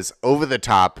was over the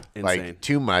top, insane. Like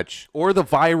too much. Or the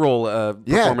viral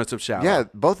performance of Shallow. Yeah,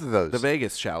 both of those. The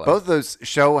Vegas Shallow. Both of those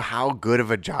show how good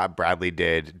of a job Bradley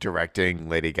did directing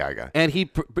Lady Gaga. And he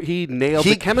nailed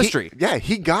the chemistry.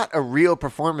 He got a real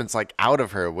performance like out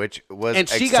of her, which was and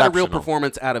she got a real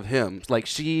performance out of him. Like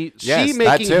she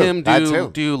making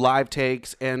him do live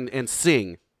takes and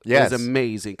sing. Yes. Was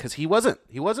amazing because he wasn't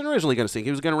originally going to sing.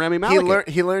 He was going to Rami Malek.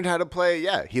 He learned how to play.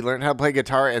 Yeah, he learned how to play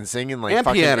guitar and sing in like and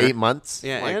fucking piano. 8 months.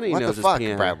 Yeah, like, and he what knows the fuck,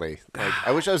 piano. Bradley? Like,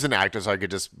 I wish I was an actor so I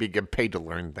could just get paid to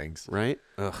learn things. Right?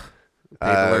 Ugh.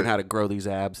 Paid to learn how to grow these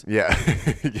abs. Yeah,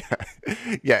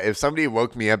 yeah. If somebody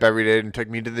woke me up every day and took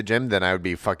me to the gym, then I would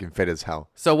be fucking fit as hell.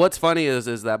 So what's funny is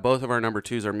that both of our number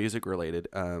 2s are music related.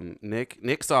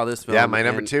 Nick saw this film. Yeah, my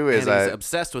number 2 is he's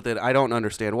obsessed with it. I don't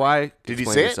understand why. Did you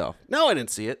see it? No, I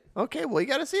didn't see it. Okay, well you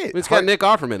got to see it. It's got Nick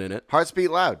Offerman in it. Hearts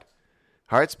Beat Loud.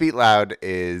 Hearts Beat Loud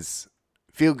is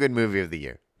feel good movie of the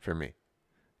year for me.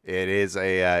 It is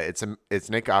it's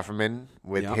Nick Offerman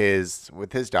with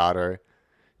his daughter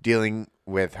dealing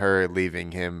with her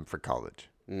leaving him for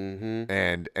college. Mm-hmm.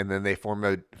 And then they form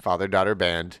a father-daughter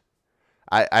band.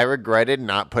 I regretted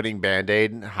not putting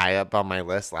Band-Aid high up on my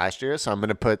list last year, so I'm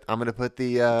gonna put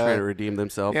the try to redeem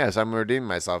themselves. Yeah, so I'm redeeming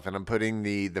myself, and I'm putting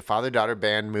the father-daughter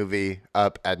band movie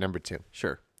up at number 2.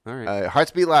 Sure. All right.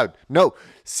 Hearts Beat Loud. No,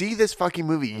 see this fucking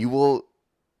movie. You will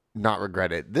not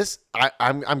regret it.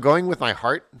 I'm going with my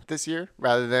heart this year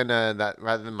rather than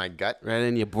my gut. Rather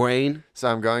than your brain. So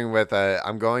I'm going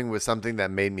with something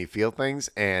that made me feel things,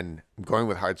 and I'm going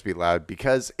with Hearts Beat Loud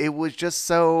because it was just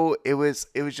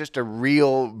just a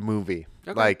real movie.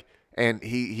 Okay. Like, and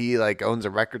he like owns a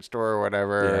record store or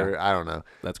whatever. Yeah. I don't know.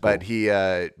 That's cool.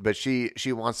 But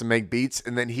she wants to make beats,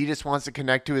 and then he just wants to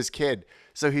connect to his kid.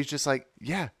 So he's just like,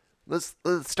 yeah. Let's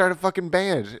start a fucking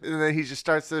band, and then he just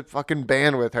starts a fucking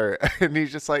band with her, and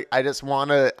he's just like, I just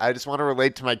wanna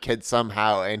relate to my kid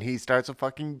somehow, and he starts a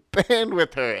fucking band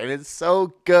with her, and it's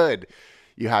so good.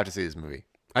 You have to see this movie.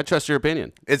 I trust your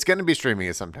opinion. It's gonna be streaming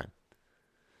at some time.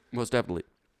 Most definitely.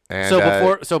 And,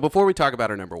 before we talk about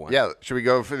our number 1, yeah, should we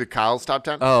go for the Kyle's top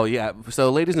 10? Oh yeah.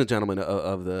 So ladies and gentlemen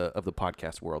of the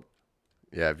podcast world,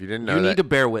 yeah, if you didn't know, you need to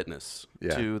bear witness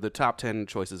to the top 10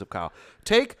 choices of Kyle.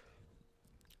 Take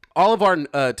all of our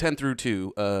 10 through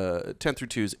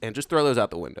 2s and just throw those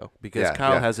out the window because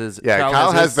Kyle has his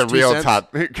Kyle has the real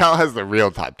top. Kyle has the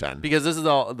real top 10 because this is the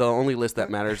only list that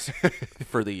matters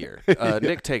for the year.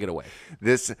 Nick, take it away.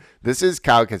 This is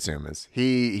Kyle Katsumas.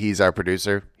 He's our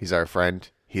producer. He's our friend.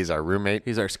 He's our roommate.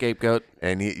 He's our scapegoat.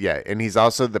 And he's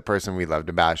also the person we love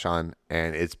to bash on.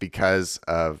 And it's because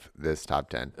of this top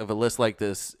 10. Of a list like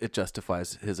this, it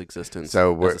justifies his existence.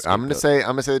 So I'm gonna say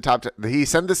the top 10. He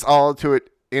sent this all to it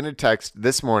in a text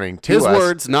this morning to his us.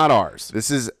 Words, not ours.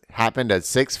 This is happened at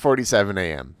 6:47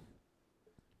 a.m.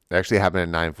 It actually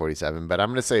happened at 9:47, but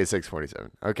I'm gonna say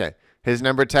 6:47. Okay, his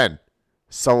number 10,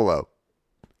 Solo.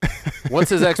 What's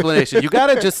his explanation? You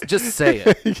gotta just say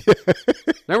it. Yeah.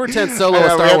 Number 10, Solo, a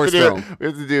Star Wars film. We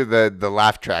have to do the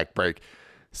laugh track break.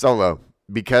 Solo.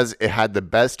 because it had the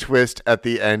best twist at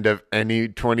the end of any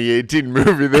 2018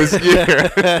 movie this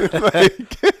year.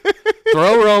 Like,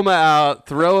 Throw Roma out.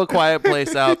 Throw A Quiet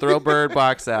Place out. Throw Bird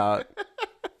Box out.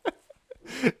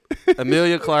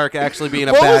 Amelia Clarke actually being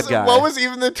a bad guy. What was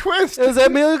even the twist? It was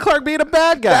Amelia Clarke being a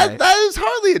bad guy. That is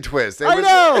hardly a twist. I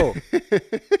know.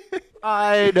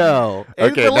 I know.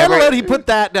 Okay, let alone he put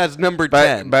that as number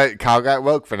 10. But Kyle got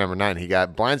woke for number 9. He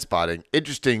got Blind Spotting.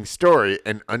 Interesting story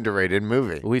and underrated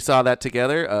movie. We saw that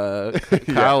together.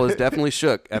 Kyle was definitely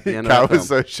shook at the end Kyle of that was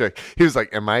film. so shook. He was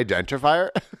like, "Am I a gentrifier?"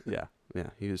 Yeah.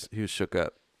 He was shook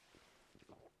up.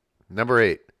 Number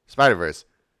 8, Spider-Verse.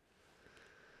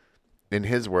 In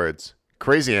his words,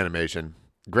 crazy animation.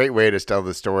 Great way to tell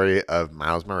the story of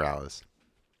Miles Morales.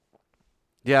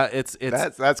 Yeah, it's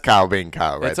That's Kyle being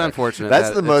Kyle, right? it's there. unfortunate. That's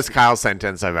that the it's- most Kyle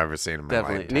sentence I've ever seen in my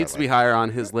Definitely. life. It needs to be higher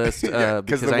on his list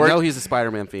because the I word- know he's a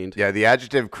Spider-Man fiend. Yeah, the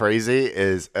adjective crazy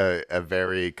is a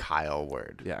very Kyle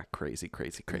word. Yeah, crazy.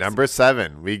 Number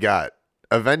 7, we got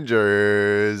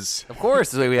Avengers. Of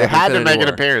course, we It have had to Infinity make an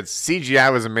War. appearance.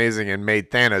 CGI was amazing and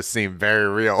made Thanos seem very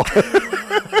real.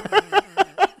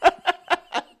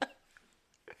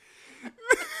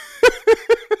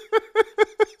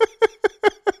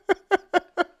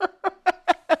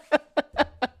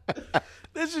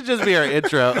 This should just be our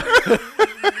intro.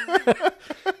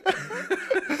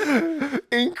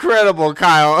 Incredible,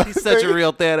 Kyle. He's such a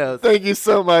real Thanos. Thank you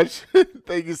so much.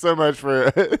 Thank you so much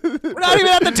for. We're not even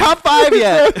at the top 5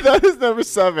 yet. That is number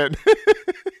 7.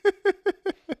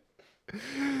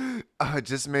 Oh, it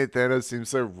just made Thanos seem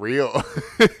so real.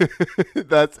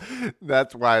 That's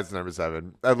why it's number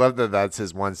 7. I love that that's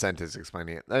his one sentence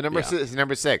explaining it. Number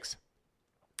 6.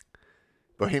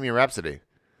 Bohemian Rhapsody.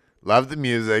 Love the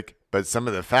music, but some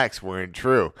of the facts weren't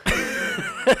true.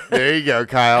 There you go,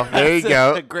 Kyle. There you That's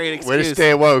go. a great Way to excuse.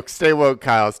 stay woke. Stay woke,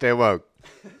 Kyle. Stay woke.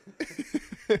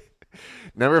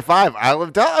 Number 5, Isle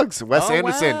of Dogs. Wes Oh,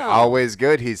 Anderson. wow. Always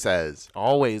good, he says.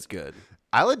 Always good.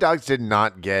 Isle of Dogs did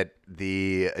not get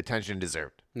the attention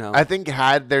deserved. No. I think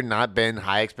had there not been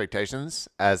high expectations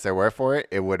as there were for it,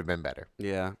 it would have been better.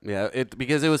 Yeah.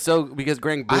 Because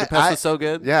Grand Budapest was so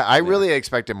good. Yeah, I really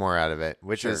expected more out of it,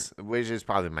 which Sure. is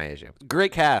probably my issue.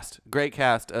 Great cast.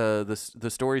 The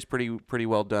story's pretty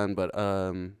well done, but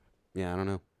yeah, I don't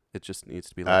know. It just needs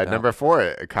to be like that. Number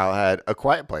 4, Kyle had A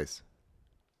Quiet Place.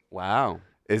 Wow.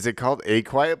 Is it called A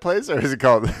Quiet Place or is it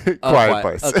called Quiet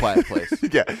Place? A Quiet Place.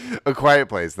 Yeah, A Quiet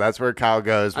Place. That's where Kyle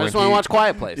goes. I just want to watch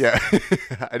Quiet Place. Yeah,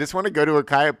 I just want to go to a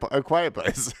quiet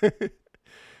place.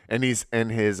 And his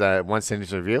one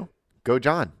sentence review. Go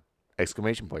John!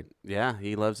 Exclamation point. Yeah,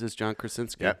 he loves his John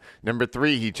Krasinski. Yep. Number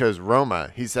 3, he chose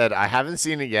Roma. He said, I haven't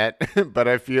seen it yet, but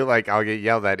I feel like I'll get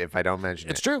yelled at if I don't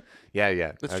mention It's it. true. Yeah.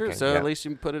 It's true. Okay, So yeah. at least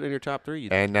you can put it in your top 3. You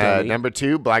And dummy. number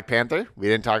 2, Black Panther. We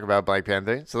didn't talk about Black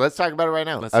Panther, so let's talk about it right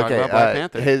now. Let's talk about Black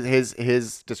Panther.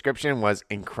 His description was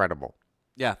incredible.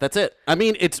 Yeah, that's it. I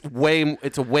mean, it's a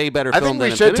way better I film think than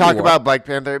we should Infinity talk War. about Black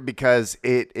Panther because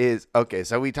it is okay.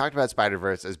 So we talked about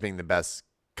Spider-Verse as being the best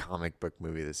comic book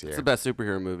movie this year. It's the best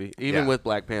superhero movie, even Yeah. with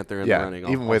Black Panther in the running.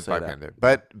 even with Black Panther.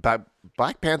 But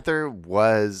Black Panther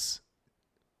was.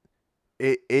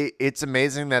 It's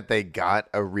amazing that they got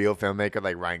a real filmmaker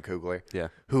like Ryan Coogler, Yeah.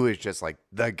 who is just like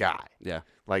the guy. Yeah.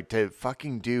 Like to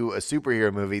fucking do a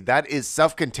superhero movie that is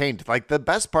self-contained. Like the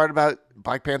best part about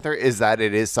Black Panther is that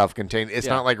it is self-contained. It's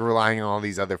Yeah. not like relying on all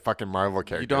these other fucking Marvel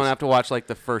characters. You don't have to watch like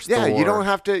the first. Yeah, Thor. you don't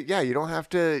have to. Yeah, you don't have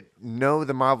to know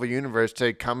the Marvel universe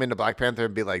to come into Black Panther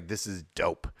and be like, "This is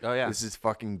dope." Oh, yeah. this is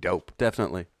fucking dope.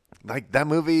 Definitely. Like that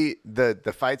movie,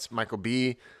 the fights, Michael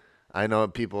B. I know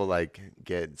people like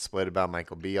get split about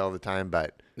Michael B. all the time,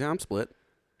 but Yeah, I'm split.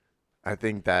 I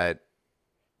think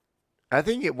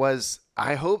it was.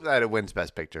 I hope that it wins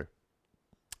Best Picture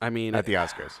I mean, at the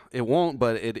Oscars. it won't,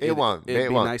 but it won't. It'd It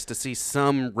be won't. nice to see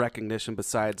some recognition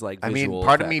besides like. I mean, visual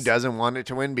part of me effects. doesn't want it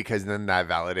to win because then that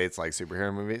validates like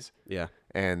superhero movies, Yeah.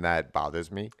 and that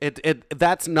bothers me.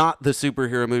 That's not the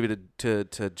superhero movie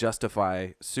to justify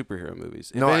superhero movies.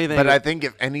 If No, anything, but I think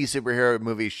if any superhero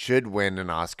movie should win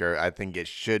an Oscar, I think it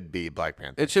should be Black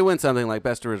Panther. it should win something like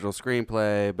Best Original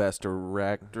Screenplay, Best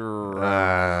Director.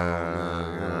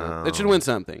 It should win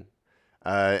something.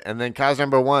 And then Kyle's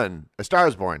number 1, A Star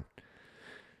Is Born.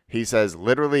 He says,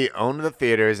 literally owned the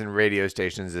theaters and radio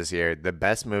stations this year. The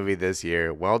best movie this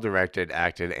year. Well directed,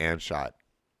 acted, and shot.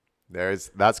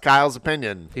 That's Kyle's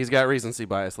opinion. He's got recency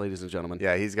bias, ladies and gentlemen.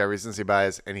 Yeah, he's got recency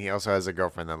bias, and he also has a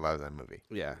girlfriend that loves that movie.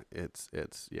 Yeah, it's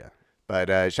yeah.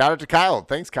 But shout out to Kyle.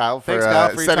 Thanks, Kyle, for, Thanks, Kyle,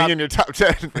 for your setting top- in your top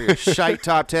 10 For your shite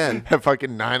top 10. at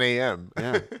fucking 9 a.m.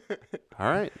 Yeah. All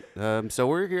right. So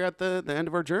we're here at the end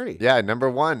of our journey. Yeah, number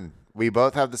 1, We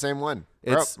both have the same one.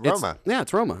 Roma.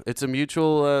 It's Roma. It's a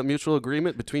mutual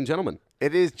agreement between gentlemen.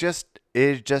 It is just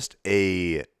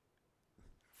a,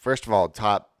 first of all,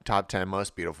 top 10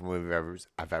 most beautiful movie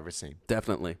I've ever seen.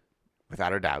 Definitely.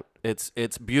 Without a doubt.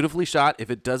 It's beautifully shot. If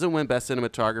it doesn't win Best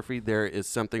Cinematography, there is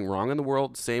something wrong in the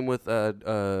world. Same with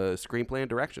screenplay and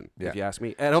direction, if you ask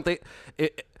me. I don't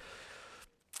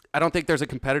think there's a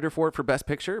competitor for it for Best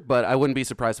Picture, but I wouldn't be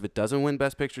surprised if it doesn't win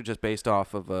Best Picture just based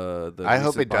off of the. I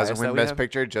hope it doesn't win Best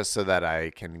Picture just so that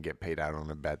I can get paid out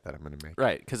on a bet that I'm going to make.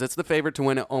 Right, because it's the favorite to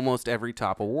win almost every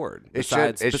top award.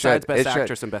 Besides Best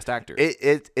Actress and Best Actor.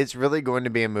 It's really going to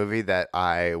be a movie that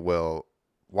I will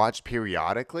watch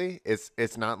periodically.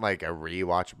 It's not like a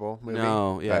rewatchable movie.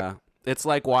 No, yeah. It's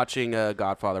like watching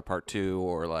Godfather Part 2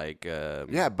 or like...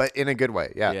 yeah, but in a good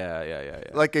way. Yeah. Yeah.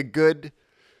 Like a good...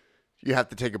 You have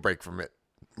to take a break from it.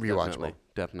 Rewatchable.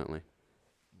 Definitely.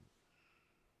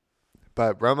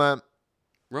 But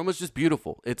Roma's just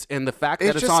beautiful. And the fact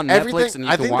it's that it's on Netflix and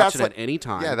you can watch it at any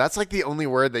time. Yeah, that's like the only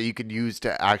word that you could use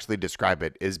to actually describe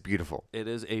it is beautiful. It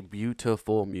is a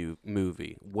beautiful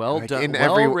movie. Well done. In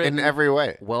every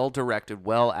way. Well directed,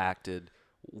 well acted,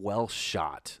 well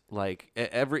shot. Like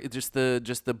just the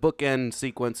bookend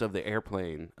sequence of the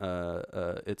airplane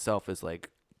itself is like,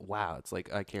 wow, it's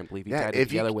like I can't believe he tied it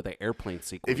together with an airplane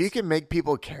sequence. If you can make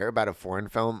people care about a foreign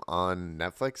film on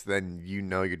Netflix, then you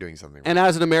know you're doing something right. And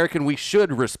as an American, we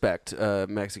should respect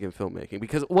Mexican filmmaking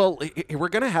because, well, we're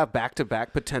going to have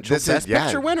back-to-back potential Best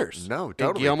Picture winners. No,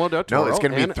 totally. Guillermo del Toro it's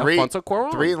going to be three Alfonso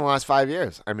Cuarón. Three in the last 5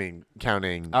 years. I mean,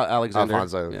 counting Alexander.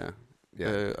 Alfonso.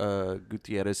 Yeah.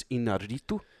 Gutierrez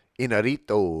Inarritu.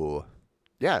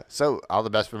 Yeah, so all the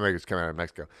best filmmakers come out of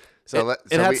Mexico. So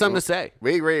it had something to say.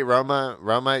 We agree,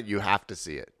 Roma, you have to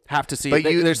see it. Have to see it.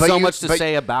 There's so much to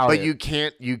say about it. But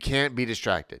you can't be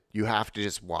distracted. You have to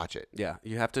just watch it. Yeah,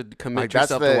 you have to commit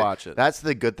yourself to watch it. That's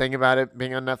the good thing about it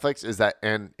being on Netflix is that,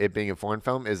 and it being a foreign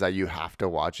film, is that you have to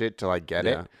watch it to like get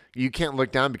it. You can't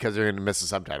look down because you're going to miss a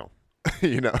subtitle.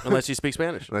 Unless you speak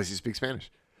Spanish.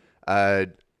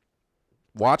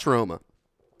 Watch Roma.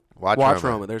 Watch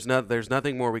Roma. There's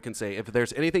nothing more we can say. If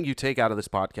there's anything you take out of this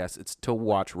podcast, it's to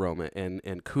watch Roma.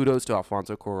 And kudos to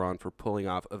Alfonso Cuarón for pulling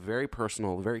off a very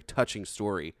personal, very touching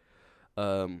story,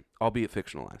 albeit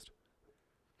fictionalized.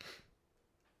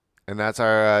 And that's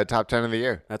our top 10 of the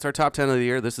year. That's our top 10 of the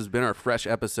year. This has been our fresh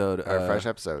episode.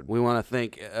 We want to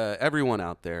thank everyone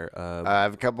out there. I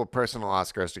have a couple personal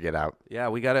Oscars to get out. Yeah,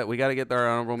 we got to get our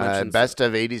honorable mentions. Best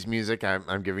of 80s music,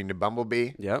 I'm giving to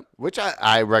Bumblebee. Yep. Which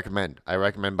I recommend. I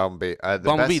recommend Bumblebee.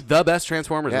 The best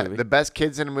Transformers movie. The best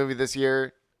kids in a movie this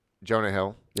year, Jonah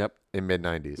Hill. Yep. In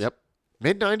mid-90s. Yep.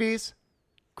 Mid-90s,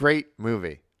 great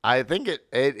movie. I think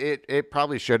it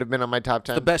probably should have been on my top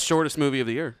 10. The best shortest movie of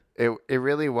the year. It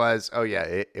really was. Oh yeah,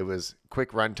 it was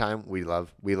quick runtime. We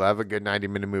love a good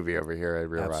 90-minute movie over here at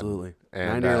Real Rod. Absolutely.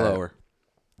 And 90 or lower.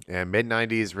 And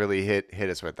mid-90s really hit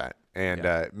us with that. And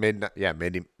mid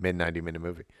 90-minute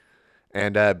movie.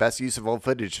 And best use of old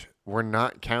footage. We're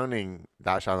not counting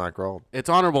Thou Shalt Not Grow Old. It's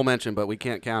honorable mention, but we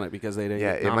can't count it because they didn't.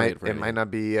 Yeah, get nominated for it might not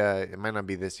be. It might not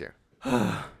be this year.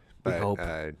 We hope.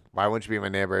 Why Won't You Be My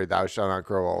Neighbor? Thou Shalt Not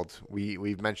Grow Old.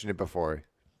 We've mentioned it before.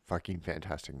 Fucking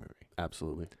fantastic movie.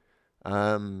 Absolutely.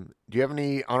 Do you have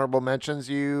any honorable mentions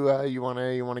you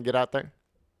wanna get out there?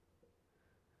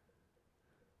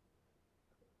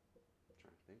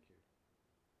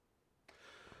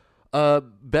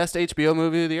 Best HBO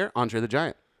movie of the year, Andre the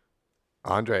Giant.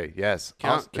 Andre, yes.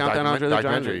 Count that Andre the Giant.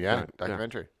 Documentary, yeah.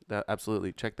 Documentary.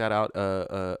 Absolutely. Check that out.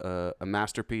 A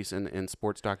masterpiece in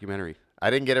sports documentary. I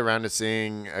didn't get around to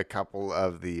seeing a couple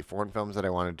of the foreign films that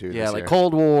I wanted to. Yeah, this like year.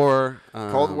 Cold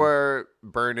War.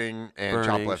 Burning, and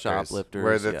Shoplifters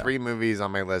were the three movies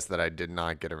on my list that I did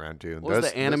not get around to. What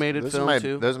was the animated film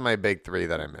too? Those are my big three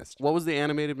that I missed. What was the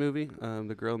animated movie?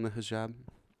 The Girl in the Hijab.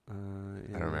 I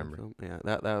don't remember. Film? Yeah,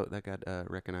 that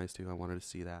got recognized too. I wanted to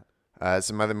see that.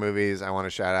 Some other movies I want to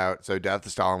shout out. So Death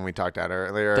of Stalin, we talked about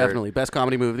earlier. Definitely. Best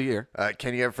comedy movie of the year.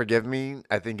 Can You Ever Forgive Me?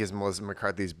 I think is Melissa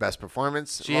McCarthy's best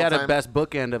performance. She had a best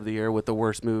bookend of the year with the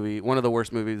worst movie, one of the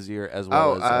worst movies of the year as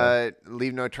well as...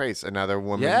 Leave No Trace, another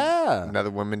woman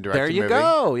directed There you movie.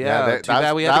 Go. Yeah. Too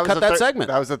bad we had to cut that segment.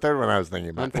 That was the third one I was thinking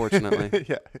about. Unfortunately.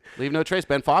 Yeah. Leave No Trace.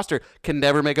 Ben Foster can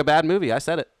never make a bad movie. I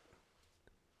said it.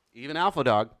 Even Alpha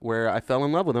Dog, where I fell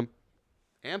in love with him.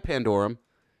 And Pandorum.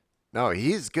 No,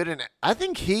 he's good in. I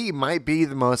think he might be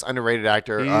the most underrated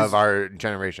actor of our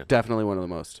generation. Definitely one of the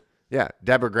most. Yeah,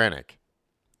 Deborah Granick.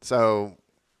 So,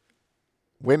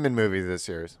 women movies this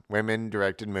year. Women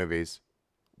directed movies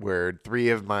were three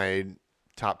of my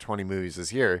top 20 movies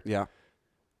this year. Yeah.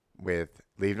 With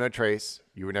Leave No Trace,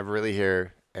 You Were Never Really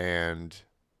Here, and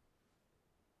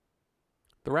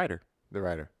The writer. The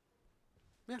writer.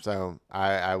 Yeah. So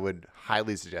I would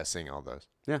highly suggest seeing all those.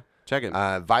 Yeah, check it.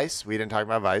 Vice. We didn't talk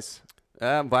about Vice.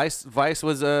 Vice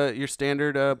was your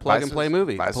standard plug Vice and play was-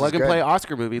 movie, Vice plug was and play good.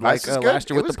 Oscar movie, Vice like is good. last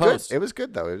year It with was The Post. Good. It was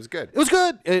good though. It was good. It was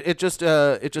good. It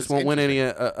just won't win any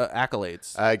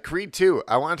accolades. Creed 2.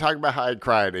 I want to talk about how I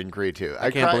cried in Creed 2.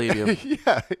 I can't believe you.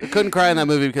 Yeah. I couldn't cry in that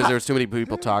movie because there was too many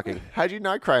people talking. How'd you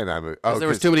not cry in that movie? Oh, There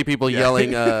was 'cause- too many people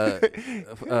yelling,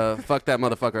 "Fuck that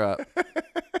motherfucker up"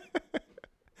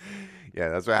 Yeah,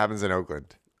 that's what happens in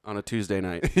Oakland. on a Tuesday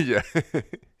night. Yeah.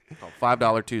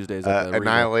 $5 Tuesdays. At the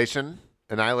Regal.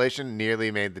 Annihilation nearly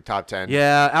made the top 10.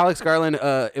 Yeah, Alex Garland.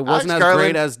 It wasn't as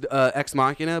Garland- great as Ex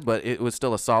Machina, but it was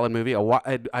still a solid movie.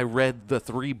 I read the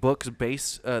 3 books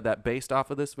based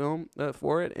off of this film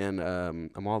for it, and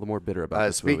I'm all the more bitter about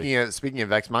this movie. Speaking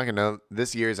of Ex Machina,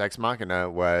 this year's Ex Machina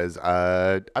was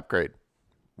Upgrade,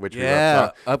 which we Yeah,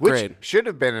 both saw, Upgrade. which should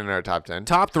have been in our top 10.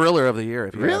 Top thriller of the year,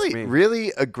 if you ask me.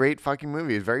 Really a great fucking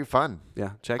movie. It's very fun.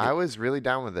 Yeah, check it. I was really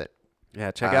down with it.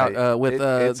 Yeah, check out with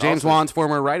it's James also- Wan's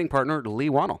former writing partner, Lee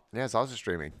Wannell. Yeah, it's also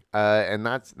streaming. And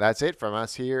that's it from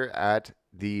us here at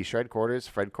the Fred Quarters,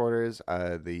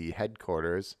 the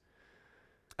headquarters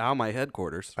My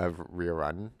headquarters. of Real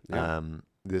Rotten. Yeah.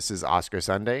 This is Oscar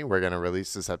Sunday. We're gonna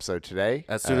release this episode today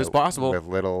As soon as possible. with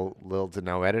little to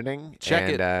no editing. Check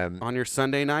and, it on your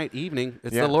Sunday night evening.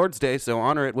 It's yeah. the Lord's Day, so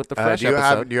honor it with the fresh do you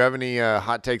episode. have any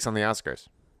hot takes on the Oscars?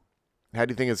 How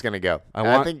do you think it's gonna go?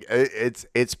 I think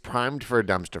it's primed for a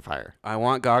dumpster fire. I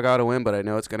want Gaga to win, but I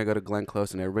know it's going to go to Glenn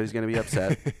Close, and everybody's going to be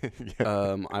upset.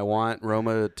 I want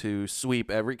Roma to sweep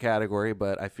every category,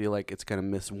 but I feel like it's going to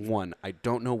miss one. I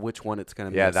don't know which one it's going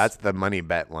to miss. Yeah, that's the money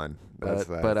bet one.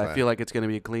 But I feel like it's going to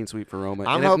be a clean sweep for Roma.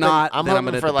 I'm and hoping, if not, I'm then hoping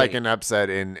gonna for like debate. an upset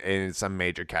in some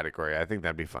major category. I think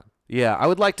that'd be fun. Yeah, I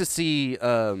would like to see.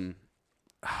 I'd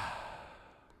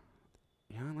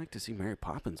like to see Mary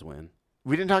Poppins win.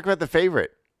 We didn't talk about The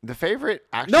Favorite. The Favorite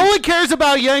actually. No one cares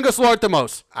about Yango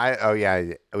Lanthimos.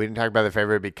 We didn't talk about The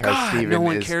Favorite because God, Steven no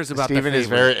one cares about The Steven is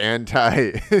Favorite. very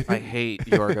anti. I hate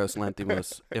Yorgos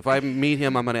Lanthimos. If I meet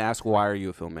him, I'm going to ask, why are you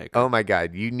a filmmaker? Oh my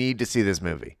God, you need to see this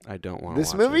movie. I don't want to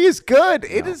This watch movie it. is good.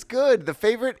 It is good. The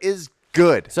Favorite is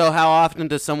good. So how often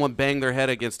does someone bang their head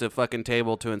against a fucking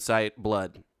table to incite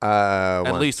blood?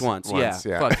 At least once. Yeah.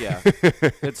 Fuck yeah.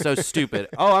 It's so stupid.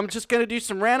 Oh, I'm just going to do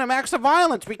some random acts of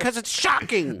violence because it's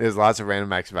shocking. There's lots of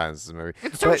random acts of violence in the movie.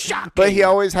 It's so shocking. But he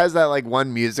always has that like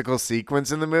one musical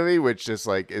sequence in the movie, which just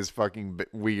like is fucking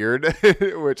weird,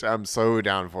 which I'm so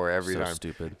down for every So time.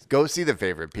 stupid. Go see The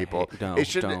Favorite, people. don't.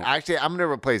 Actually, I'm gonna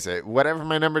replace it. Whatever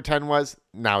my number 10 was,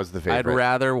 now is The I'd Favorite.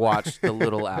 rather watch The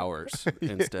Little Hours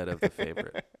instead of The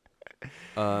Favorite.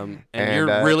 And And,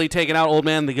 you're really taking out Old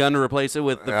Man the Gun to replace it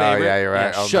with The Favorite? Oh yeah, you're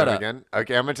right. Yeah, I'll shut do it up. again.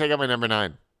 Okay, I'm gonna take out my number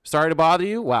 9. Sorry to bother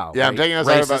you? Wow. Yeah, I'm taking out.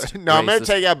 racist, No, I'm gonna racist.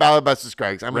 take out Ballad Buster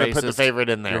Scruggs. I'm gonna put The Racist. Favorite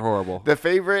in there. You're horrible. The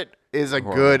Favorite is a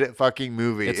horrible. good fucking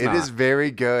movie. It's It not. is very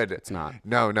good. It's not.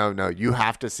 No. You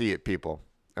have to see it, people.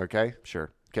 Okay.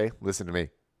 Sure. Okay. Listen to me.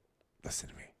 Listen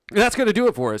to me. That's going to do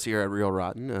it for us here at Real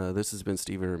Rotten. This has been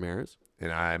Steven Ramirez.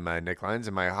 And I'm Nick Lyons,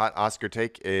 and my hot Oscar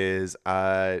take is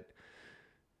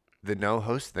the no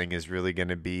host thing is really going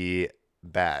to be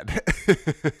bad.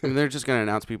 And they're just going to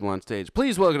announce people on stage.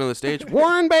 Please welcome to the stage,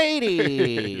 Warren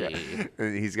Beatty.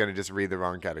 He's going to just read the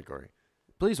wrong category.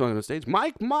 Please welcome to the stage,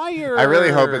 Mike Myers. I really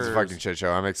hope it's a fucking shit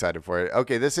show. I'm excited for it.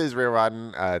 Okay, this is Real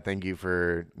Rotten. Thank you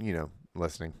for,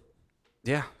 listening.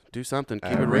 Yeah, do something.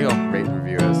 Keep it real. Rate and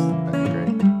review us. That'd be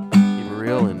great. Keep it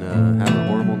real and have a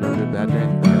horrible, no good, bad day.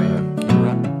 Keep it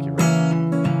rotten. Keep it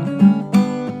rolling.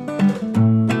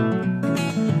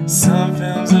 Some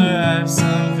films are ripe,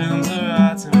 some films are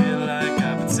rotten. We like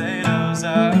our potatoes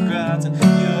au gratin.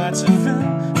 You watch a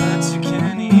film, but you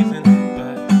can't even.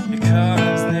 But here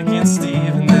comes Nick and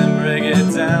Steve, and then break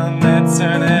it down, then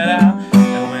turn it out.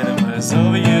 And when it was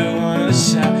over, you wanted to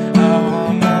shout, I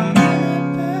want my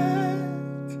money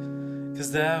back.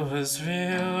 'Cause that was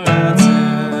real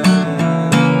rotten.